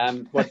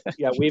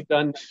yeah, we've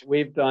done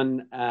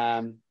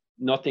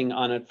nothing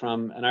on it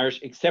from an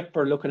Irish, except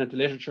for looking at the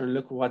literature and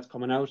look at what's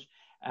coming out.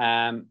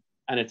 And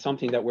it's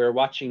something that we're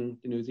watching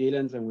the New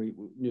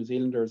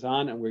Zealanders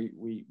on, and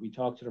we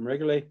talk to them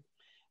regularly.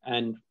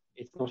 And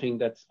it's nothing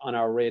that's on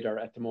our radar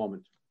at the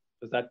moment.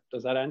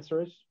 Does that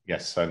answer it?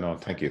 Yes, I know.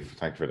 Thank you.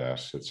 Thank you for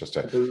that. It's just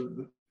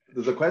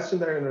there's a question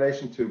there in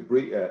relation to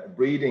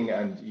breeding,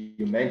 and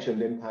you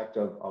mentioned the impact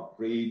of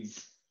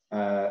breeds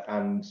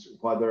and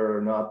whether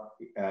or not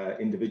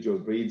individual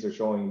breeds are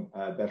showing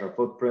a better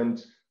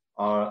footprint,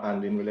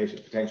 and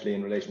potentially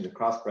in relation to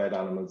crossbred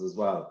animals as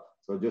well.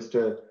 So just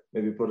to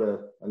maybe put a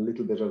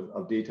little bit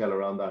of detail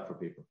around that for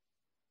people.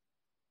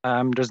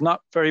 There's not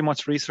very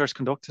much research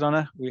conducted on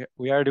it.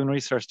 We are doing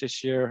research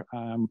this year,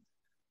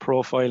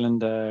 profiling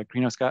the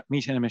greenhouse gas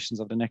methane emissions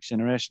of the next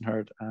generation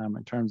herd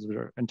in terms of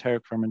their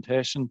enteric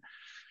fermentation,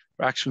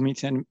 for actual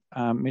methane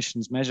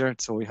emissions measured.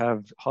 So we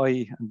have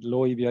high and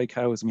low EBI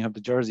cows, and we have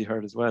the Jersey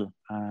herd as well.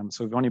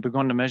 So we've only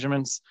begun the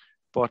measurements,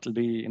 but it'll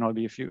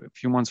be a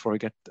few months before we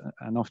get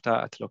enough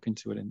data to look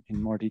into it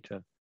in more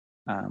detail.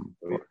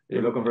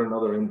 You're looking for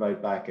another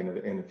invite back in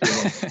a few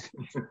months.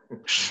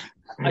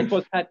 I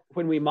suppose that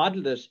when we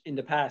modelled it in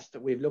the past,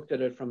 we've looked at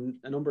it from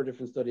a number of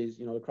different studies.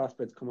 The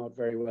crossbreds come out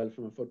very well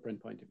from a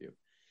footprint point of view.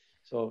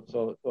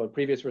 So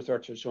previous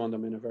research has shown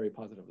them in a very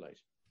positive light.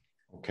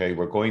 Okay,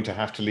 we're going to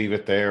have to leave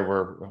it there.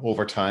 We're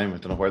over time. I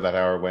don't know where that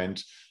hour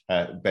went.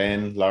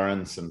 Ben,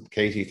 Laurence, and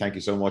Katie, thank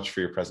you so much for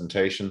your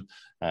presentation.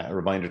 A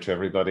reminder to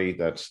everybody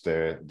that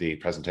the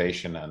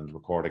presentation and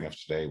recording of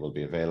today will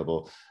be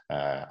available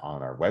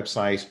on our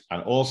website.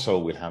 And also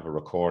we'll have a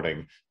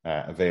recording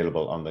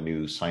available on the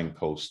new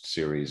Signpost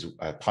Series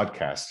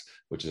podcast,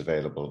 which is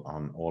available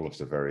on all of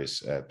the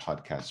various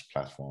podcast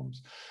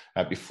platforms.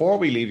 Before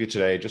we leave you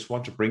today, I just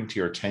want to bring to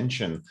your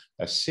attention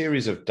a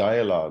series of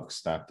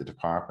dialogues that the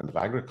Department of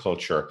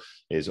Agriculture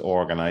is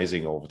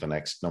organising over the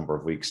next number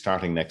of weeks,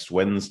 starting next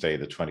Wednesday,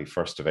 the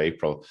 21st of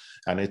April.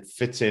 And it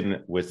fits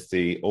in with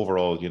the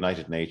overall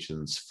United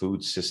Nations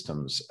Food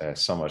Systems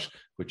Summit,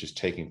 which is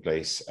taking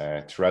place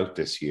throughout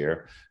this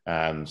year.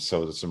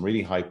 So there's some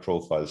really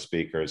high-profile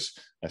speakers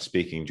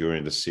speaking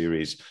during the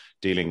series,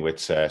 dealing with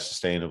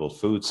sustainable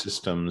food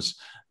systems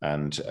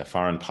and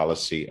foreign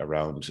policy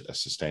around a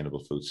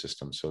sustainable food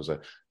system. So there's a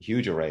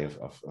huge array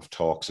of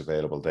talks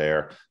available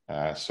there.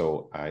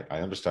 So I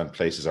understand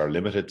places are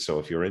limited. So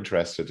if you're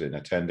interested in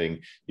attending,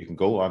 you can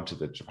go onto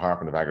the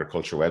Department of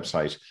Agriculture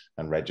website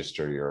and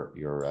register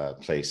your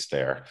place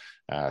there.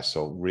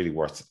 So really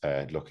worth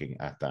looking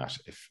at that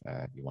if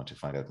you want to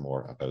find out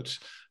more about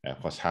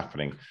what's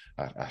happening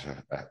at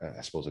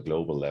I suppose, a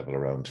global level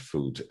around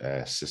food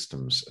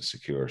systems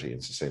security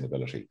and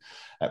sustainability.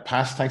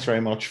 Pat, thanks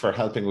very much for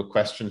helping with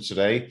questions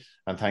today.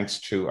 And thanks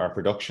to our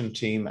production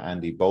team,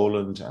 Andy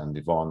Boland and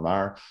Yvonne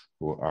Marr,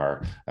 who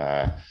are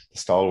the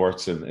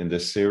stalwarts in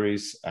this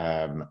series.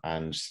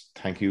 And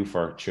thank you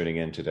for tuning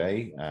in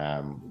today.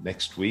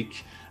 Next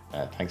week,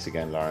 thanks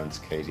again, Laurence,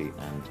 Katie,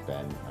 and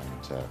Ben,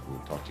 and we'll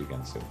talk to you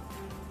again soon.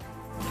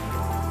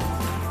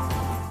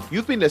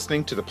 You've been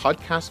listening to the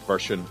podcast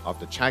version of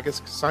the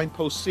Teagasc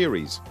Signpost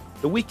Series,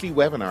 the weekly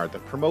webinar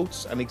that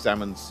promotes and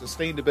examines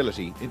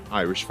sustainability in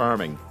Irish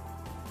farming.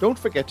 Don't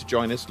forget to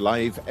join us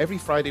live every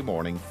Friday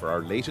morning for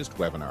our latest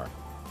webinar.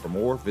 For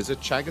more, visit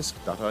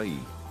teagasc.ie.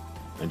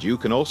 And you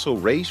can also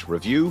rate,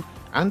 review,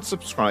 and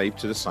subscribe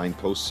to the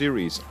Signpost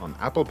Series on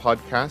Apple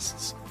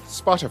Podcasts,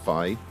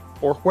 Spotify,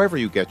 or wherever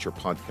you get your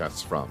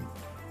podcasts from.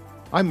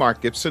 I'm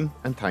Mark Gibson,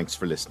 and thanks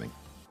for listening.